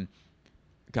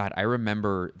 God, I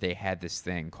remember they had this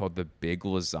thing called the Big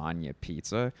Lasagna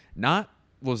Pizza. Not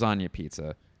lasagna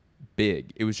pizza,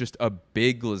 big. It was just a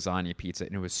big lasagna pizza,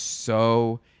 and it was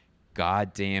so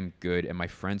goddamn good. And my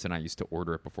friends and I used to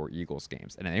order it before Eagles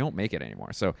games, and they don't make it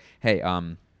anymore. So, hey,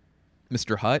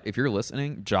 Mr. Hut, if you're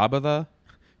listening, Jabba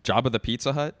the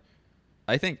Pizza Hut,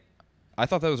 I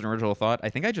thought that was an original thought. I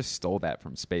think I just stole that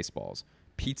from Spaceballs.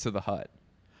 Pizza the Hut.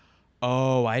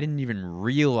 Oh, I didn't even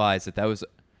realize that was...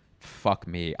 Fuck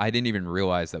me. I didn't even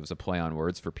realize that was a play on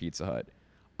words for Pizza Hut.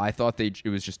 I thought it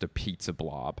was just a pizza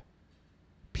blob.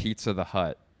 Pizza the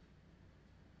Hut.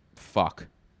 Fuck.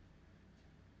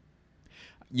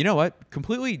 You know what?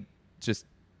 Completely just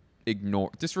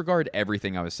disregard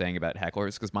everything I was saying about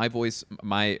hecklers, because my voice,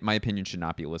 my opinion should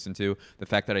not be listened to. The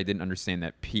fact that I didn't understand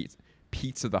that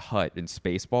Pizza the Hut in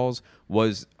Spaceballs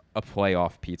was a play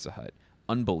off Pizza Hut.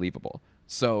 Unbelievable.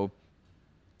 So,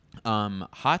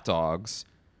 hot dogs...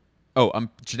 Oh, I'm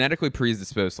genetically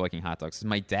predisposed to liking hot dogs.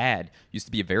 My dad used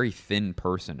to be a very thin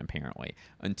person, apparently,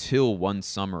 until one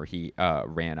summer he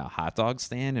ran a hot dog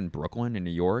stand in Brooklyn in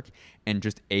New York and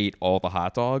just ate all the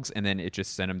hot dogs, and then it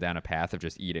just sent him down a path of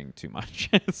just eating too much.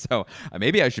 So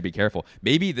maybe I should be careful.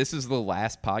 Maybe this is the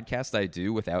last podcast I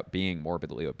do without being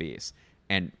morbidly obese.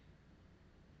 And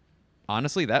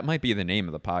honestly, that might be the name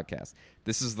of the podcast.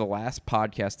 This is the last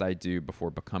podcast I do before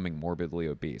becoming morbidly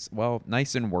obese. Well,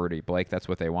 nice and wordy, Blake. That's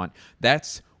what they want.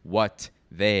 That's what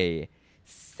they...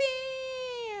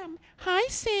 Sam! Hi,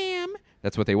 Sam!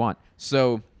 That's what they want.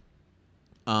 So,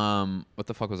 what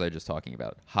the fuck was I just talking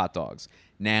about? Hot dogs.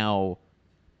 Now,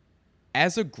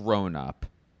 as a grown-up,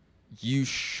 you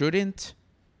shouldn't...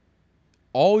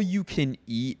 All you can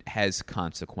eat has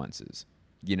consequences,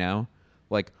 you know?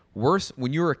 Like, worse,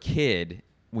 when you're a kid,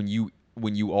 when you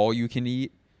all you can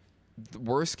eat, the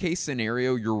worst case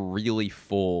scenario, you're really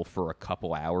full for a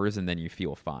couple hours and then you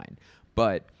feel fine.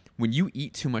 But when you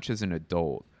eat too much as an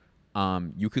adult,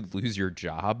 you could lose your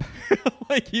job.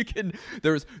 Like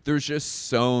there's just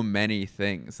so many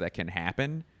things that can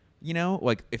happen, you know?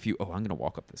 Like if I'm going to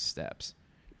walk up the steps.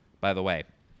 By the way,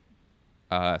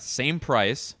 same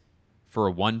price for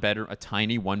a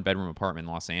tiny one-bedroom apartment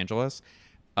in Los Angeles.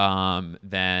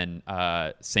 Then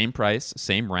same price,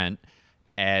 same rent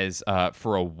as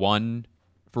for one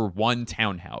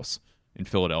townhouse in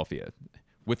Philadelphia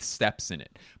with steps in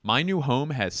it. My new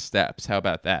home has steps. How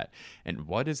about that? And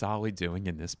what is Ollie doing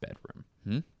in this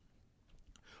bedroom?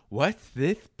 What's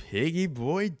this piggy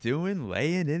boy doing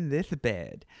laying in this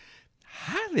bed?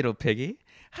 Hi, little piggy.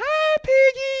 Hi,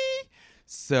 piggy.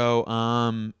 So,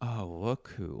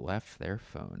 look who left their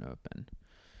phone open.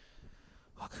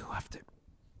 Look who left it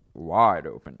wide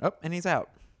open. Oh, and he's out.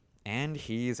 And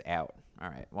he's out. All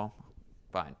right, well,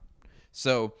 fine.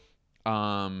 So,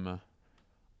 what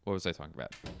was I talking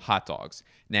about? Hot dogs.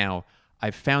 Now,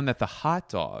 I've found that the hot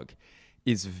dog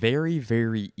is very,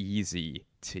 very easy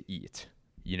to eat,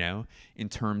 you know, in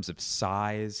terms of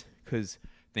size. Because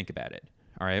think about it,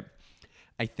 all right?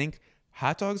 I think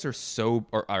hot dogs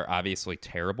are obviously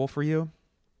terrible for you.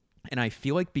 And I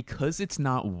feel like because it's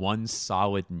not one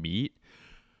solid meat,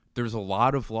 there's a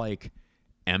lot of like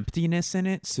emptiness in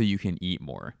it, so you can eat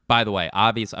more. By the way,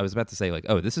 obviously, I was about to say like,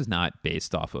 oh, this is not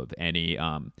based off of any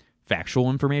factual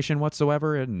information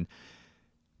whatsoever, and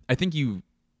I think you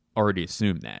already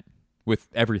assumed that with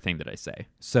everything that I say.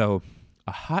 So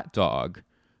a hot dog,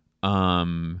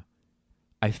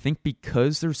 I think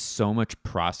because there's so much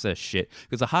processed shit,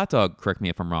 because a hot dog, correct me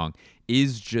if I'm wrong,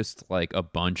 is just like a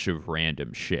bunch of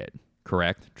random shit,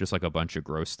 correct? Just like a bunch of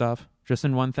gross stuff, just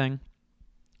in one thing.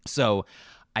 So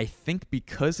I think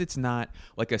because it's not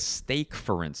like a steak,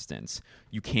 for instance,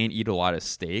 you can't eat a lot of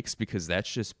steaks because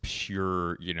that's just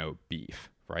pure,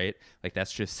 beef, right? Like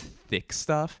that's just thick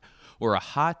stuff. Or a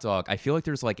hot dog, I feel like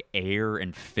there's like air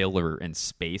and filler and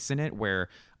space in it where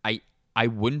I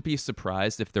wouldn't be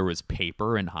surprised if there was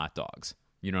paper in hot dogs.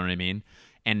 You know what I mean?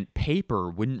 And paper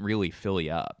wouldn't really fill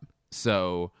you up.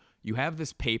 So you have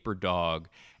this paper dog,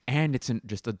 and it's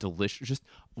just a delicious, just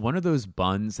one of those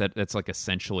buns that's like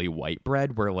essentially white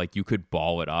bread where like you could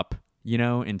ball it up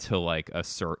into like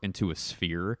into a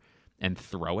sphere and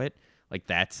throw it. Like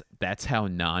that's how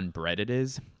non-bread it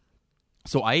is.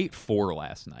 So I ate 4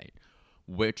 last night,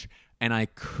 and I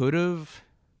could have,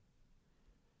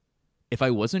 if I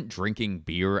wasn't drinking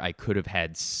beer, I could have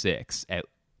had 6.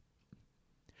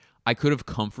 I could have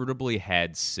comfortably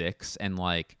had 6, and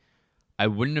like I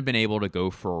wouldn't have been able to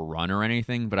go for a run or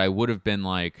anything, but I would have been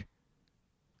like,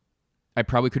 I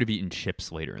probably could have eaten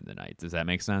chips later in the night. Does that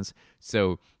make sense?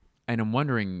 So, and I'm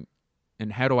wondering,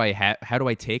 and how do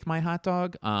I take my hot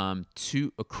dog? A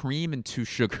cream and 2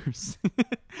 sugars.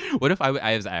 What if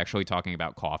I was actually talking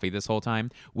about coffee this whole time?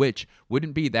 Which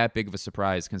wouldn't be that big of a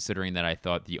surprise, considering that I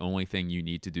thought the only thing you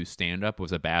need to do stand up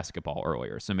was a basketball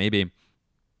earlier. So maybe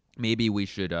we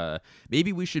should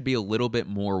be a little bit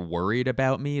more worried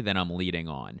about me than I'm leading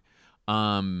on.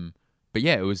 But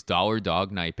yeah, it was Dollar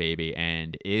Dog Night, baby,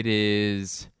 and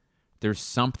there's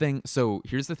something. So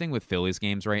here's the thing with Phillies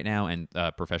games right now and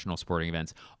professional sporting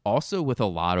events. Also with a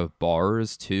lot of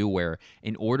bars too, where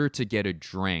in order to get a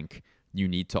drink, you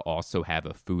need to also have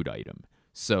a food item.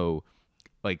 So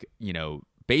like,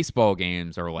 baseball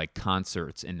games are like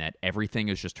concerts in that everything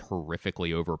is just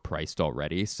horrifically overpriced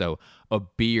already. So a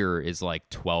beer is like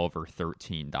 $12 or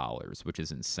 $13, which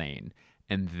is insane.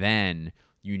 And then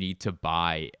you need to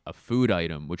buy a food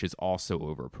item, which is also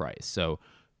overpriced. So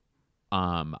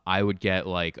I would get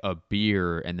like a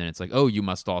beer, and then it's like, oh, you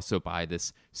must also buy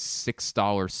this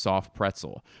 $6 soft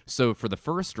pretzel. So for the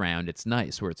first round, it's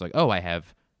nice where it's like, oh, I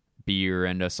have beer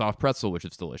and a soft pretzel, which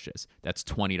is delicious. That's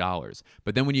 $20.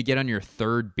 But then when you get on your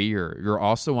third beer, you're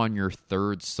also on your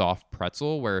third soft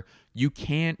pretzel, where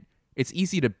it's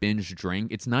easy to binge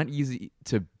drink. It's not easy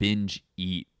to binge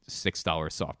eat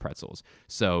 $6 soft pretzels.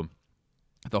 So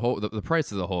the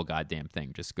price of the whole goddamn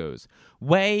thing just goes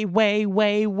way, way,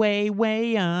 way, way,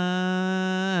 way up.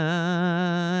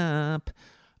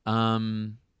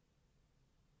 And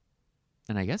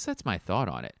I guess that's my thought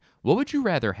on it. What would you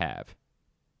rather have?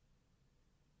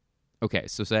 Okay,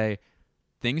 so say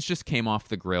things just came off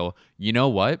the grill. You know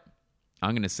what?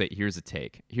 I'm going to say, here's a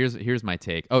take. Here's my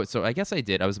take. Oh, so I guess I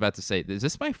did. I was about to say, is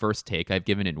this my first take I've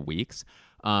given in weeks?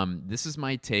 This is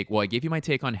my take. Well, I gave you my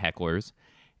take on hecklers,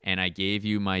 and I gave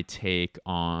you my take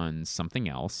on something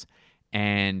else.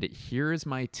 And here's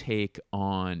my take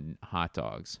on hot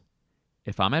dogs.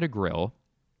 If I'm at a grill,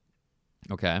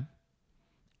 okay,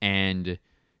 and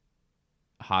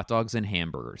hot dogs and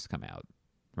hamburgers come out,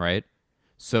 right?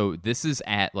 So this is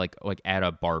at like at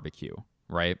a barbecue,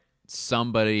 right?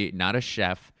 Somebody, not a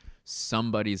chef,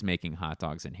 somebody's making hot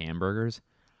dogs and hamburgers.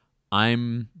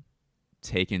 I'm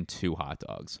taking 2 hot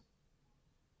dogs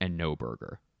and no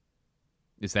burger.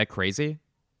 Is that crazy?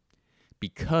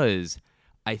 Because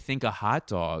I think a hot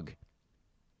dog,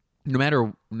 no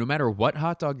matter what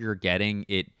hot dog you're getting,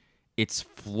 its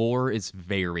floor is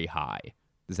very high.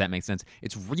 Does that make sense?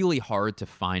 It's really hard to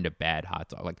find a bad hot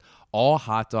dog. Like, all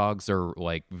hot dogs are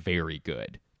like very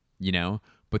good,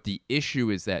 But the issue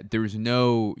is that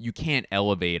you can't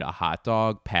elevate a hot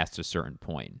dog past a certain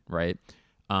point, right?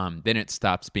 Then it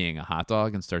stops being a hot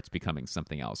dog and starts becoming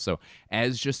something else. So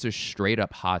as just a straight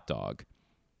up hot dog,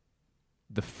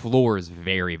 the floor is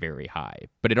very, very high,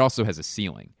 but it also has a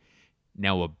ceiling.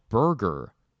 Now a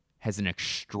burger has an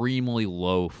extremely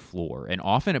low floor, and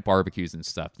often at barbecues and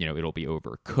stuff, it'll be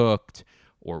overcooked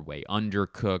or way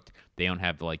undercooked. They don't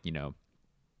have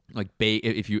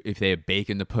if they have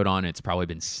bacon to put on, it's probably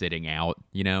been sitting out.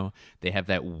 They have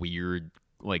that weird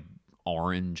like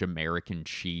orange American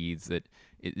cheese that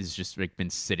is just like been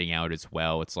sitting out as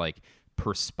well. It's like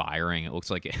perspiring. It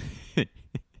looks like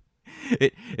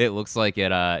it looks like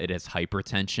it has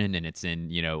hypertension, and it's in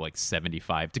like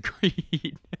 75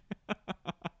 degrees.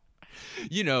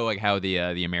 Like how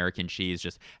the American cheese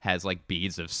just has like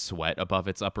beads of sweat above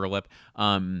its upper lip.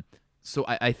 So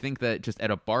I think that just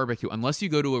at a barbecue, unless you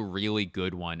go to a really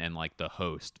good one and like the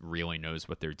host really knows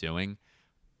what they're doing,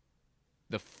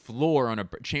 the floor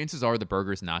chances are the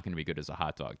burger's not going to be good as a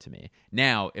hot dog to me.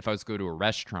 Now, if I was to go to a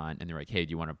restaurant and they're like, hey,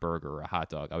 do you want a burger or a hot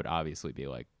dog? I would obviously be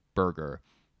like, burger,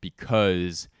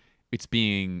 because it's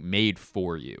being made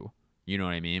for you. You know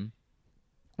what I mean?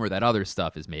 Or that other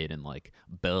stuff is made in like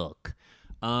bulk.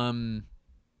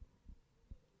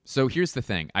 So here's the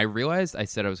thing. I realized I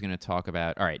said I was going to talk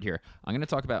about... All right, here. I'm going to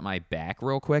talk about my back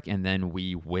real quick, and then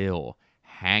we will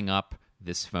hang up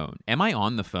this phone. Am I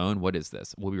on the phone? What is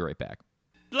this? We'll be right back.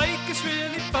 Blake is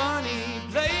really funny.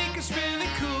 Blake is really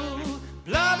cool.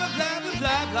 Blah, blah, blah, blah,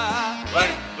 blah,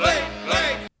 blah.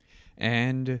 Blake.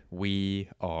 And we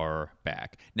are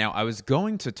back. Now, I was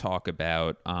going to talk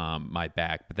about my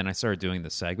back, but then I started doing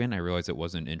the segment. And I realized it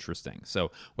wasn't interesting.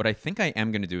 So what I think I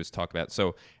am going to do is talk about.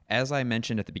 So as I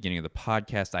mentioned at the beginning of the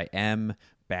podcast, I am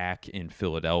back in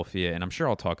Philadelphia, and I'm sure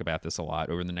I'll talk about this a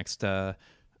lot over the next,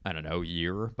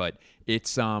 year. But it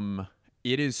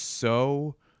is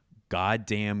so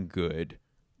goddamn good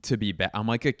to be back. I'm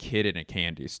like a kid in a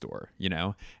candy store,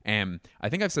 and I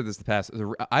think I've said this in the past.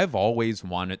 I've always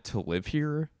wanted to live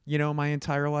here, my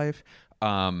entire life.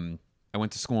 I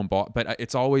went to school in Boston, but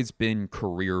it's always been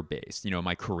career based.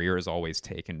 My career has always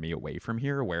taken me away from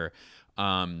here, where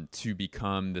to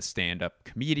become the stand-up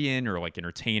comedian or like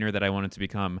entertainer that I wanted to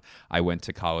become, I went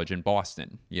to college in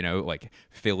Boston. Like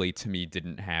Philly to me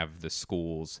didn't have the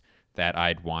schools that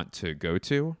I'd want to go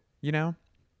to,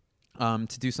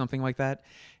 to do something like that.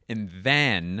 And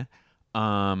then,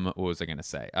 what was I going to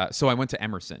say? So I went to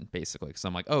Emerson, basically, because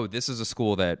I'm like, oh, this is a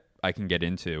school that I can get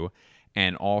into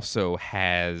and also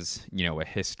has, a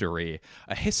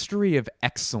history of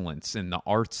excellence in the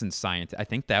arts and science. I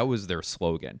think that was their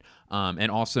slogan.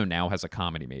 And also now has a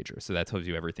comedy major. So that tells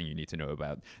you everything you need to know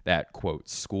about that, quote,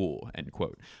 school, end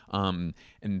quote. And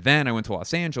then I went to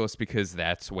Los Angeles because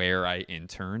that's where I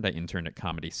interned. I interned at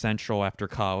Comedy Central after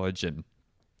college, and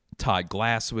Todd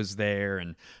Glass was there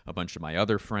and a bunch of my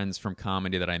other friends from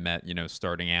comedy that I met,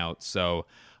 starting out. So,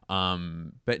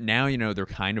 but now, there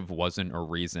kind of wasn't a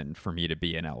reason for me to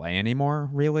be in LA anymore,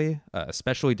 really,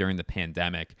 especially during the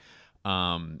pandemic.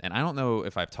 And I don't know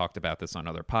if I've talked about this on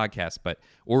other podcasts,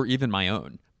 or even my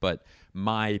own, but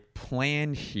my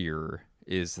plan here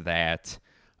is that,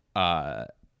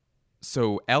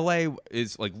 so LA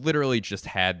is like literally just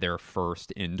had their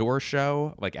first indoor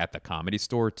show like at the Comedy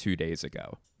Store 2 days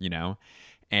ago,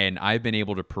 and I've been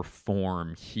able to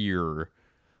perform here.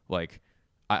 Like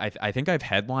I think I've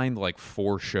headlined like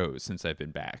 4 shows since I've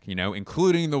been back,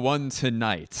 including the one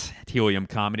tonight at Helium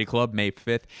Comedy Club, May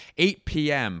 5th, 8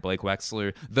 p.m. Blake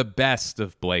Wexler, the best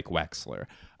of Blake Wexler.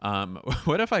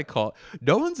 What if I call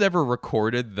no one's ever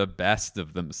recorded the best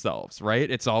of themselves, right?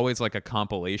 It's always like a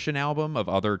compilation album of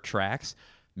other tracks.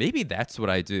 Maybe that's what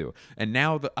I do. And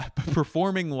now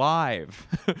performing live,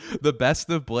 the best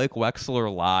of Blake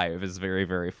Wexler live is very,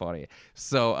 very funny.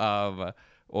 So,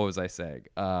 what was I saying?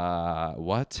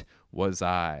 What was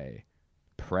I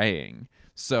praying?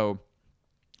 So,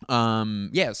 so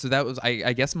that was,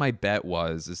 I guess my bet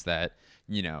is that,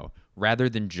 rather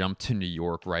than jump to New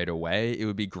York right away, it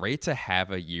would be great to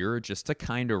have a year just to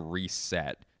kind of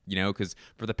reset, because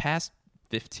for the past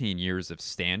 15 years of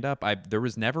stand-up, there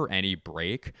was never any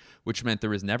break, which meant there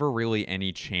was never really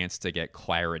any chance to get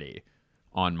clarity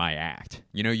on my act.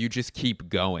 You just keep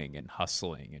going and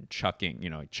hustling and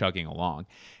chugging along.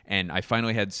 And I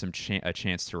finally had a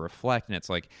chance to reflect, and it's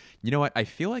like, you know what? I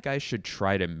feel like I should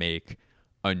try to make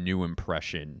a new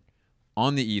impression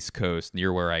on the East Coast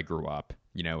near where I grew up,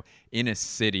 in a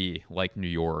city like New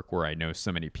York where I know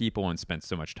so many people and spent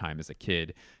so much time as a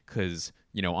kid. Because,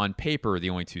 on paper, the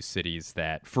only 2 cities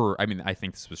that I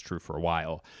think this was true for a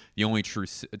while, the only true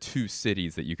 2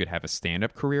 cities that you could have a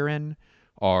stand-up career in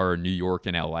are New York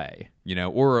and LA,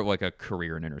 or like a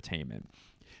career in entertainment.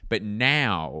 But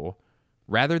now,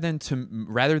 rather than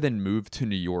move to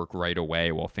New York right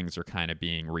away while things are kind of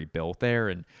being rebuilt there,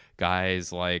 and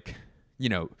guys like,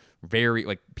 very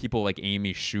like people like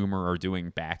Amy Schumer are doing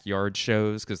backyard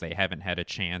shows because they haven't had a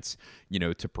chance,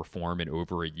 to perform in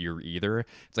over a year either.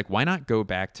 It's like, why not go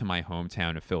back to my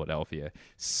hometown of Philadelphia?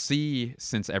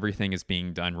 Since everything is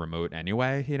being done remote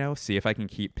anyway, see if I can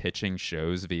keep pitching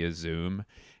shows via Zoom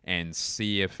and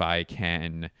see if I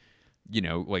can,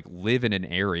 like live in an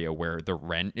area where the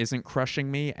rent isn't crushing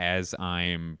me as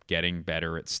I'm getting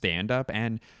better at stand-up.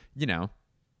 And,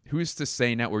 who's to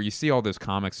say now, where you see all those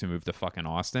comics who move to fucking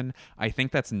Austin, I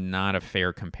think that's not a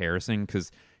fair comparison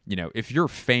because, if you're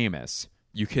famous,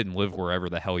 you can live wherever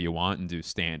the hell you want and do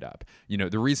stand-up.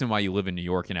 The reason why you live in New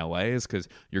York and LA is because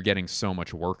you're getting so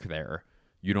much work there.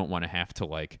 You don't want to have to,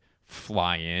 like,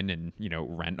 fly in and,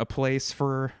 rent a place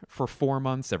for 4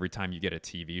 months every time you get a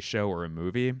TV show or a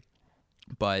movie.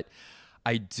 But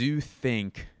I do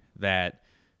think that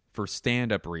for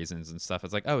stand-up reasons and stuff,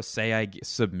 it's like, oh, say I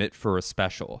submit for a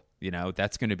special,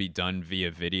 that's going to be done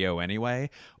via video anyway.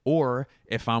 Or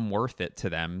if I'm worth it to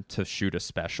them to shoot a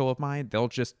special of mine, they'll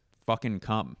just fucking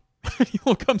come.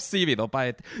 You'll come see me. They'll buy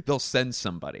it. They'll send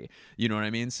somebody. You know what I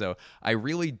mean? So I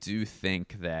really do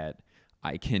think that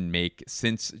I can make,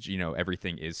 since,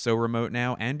 everything is so remote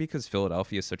now, and because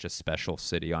Philadelphia is such a special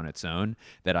city on its own,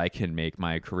 that I can make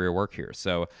my career work here.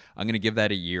 So I'm going to give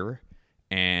that a year.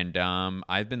 And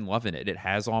I've been loving it. It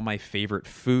has all my favorite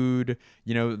food,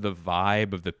 you know, the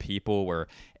vibe of the people where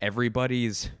everybody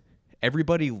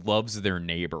loves their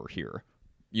neighbor here.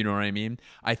 You know what I mean?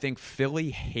 I think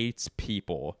Philly hates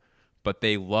people, but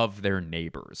they love their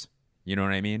neighbors. You know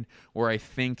what I mean? Where I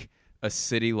think a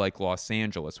city like Los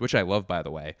Angeles, which I love, by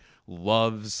the way,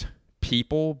 loves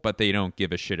people, but they don't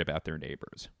give a shit about their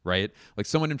neighbors, right? Like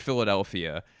someone in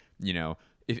Philadelphia, you know,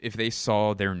 if they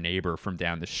saw their neighbor from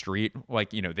down the street,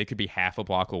 like, you know, they could be half a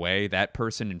block away, that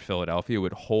person in Philadelphia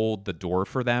would hold the door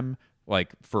for them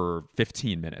like for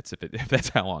 15 minutes if that's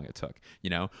how long it took, you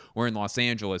know? Where in Los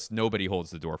Angeles, nobody holds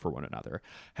the door for one another.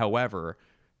 However,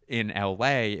 in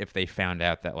LA, if they found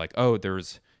out that like, oh,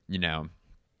 there's, you know,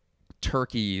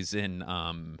 turkeys in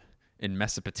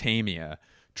Mesopotamia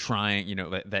trying, you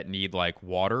know, that need like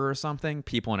water or something,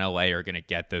 people in LA are going to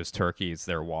get those turkeys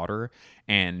their water,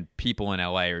 and people in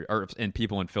LA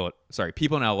people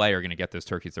in LA are going to get those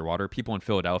turkeys their water. People in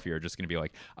Philadelphia are just going to be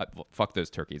like, fuck those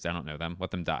turkeys, I don't know them,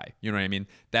 let them die. You know what I mean?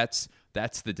 That's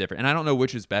the difference. And I don't know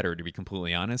which is better, to be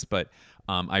completely honest, but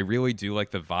I really do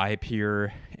like the vibe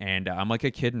here, and I'm like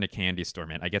a kid in a candy store,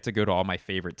 man. I get to go to all my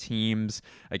favorite teams.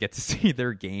 I get to see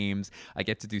their games. I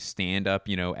get to do stand-up,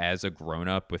 you know, as a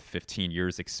grown-up with 15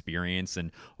 years experience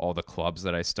and all the clubs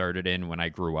that I started in when I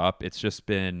grew up. It's just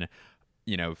been,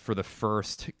 you know, for the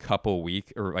first couple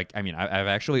weeks, or like, I mean, I've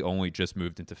actually only just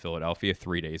moved into Philadelphia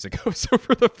 3 days ago. So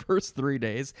for the first 3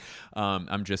 days,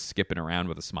 I'm just skipping around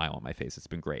with a smile on my face. It's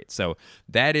been great. So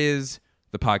that is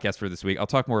the podcast for this week. I'll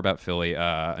talk more about Philly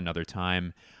another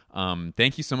time.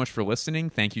 Thank you so much for listening.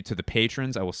 Thank you to the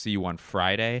patrons. I will see you on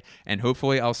Friday, and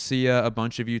hopefully I'll see a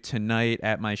bunch of you tonight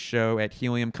at my show at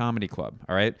Helium Comedy Club.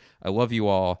 All right. I love you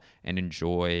all, and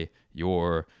enjoy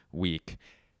your week.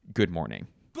 Good morning.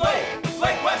 Blake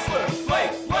Wexler,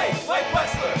 Blake Wexler, Blake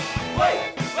Wexler,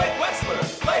 Blake Wexler,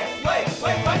 Blake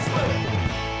Wexler,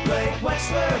 Blake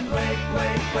Wexler, Blake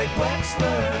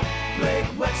Wexler, Blake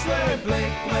Wexler,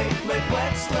 Blake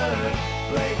Wexler,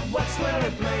 Blake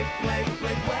Wexler, Blake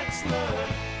Wexler,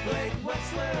 Blake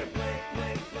Wexler, Blake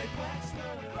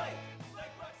Wexler, Blake.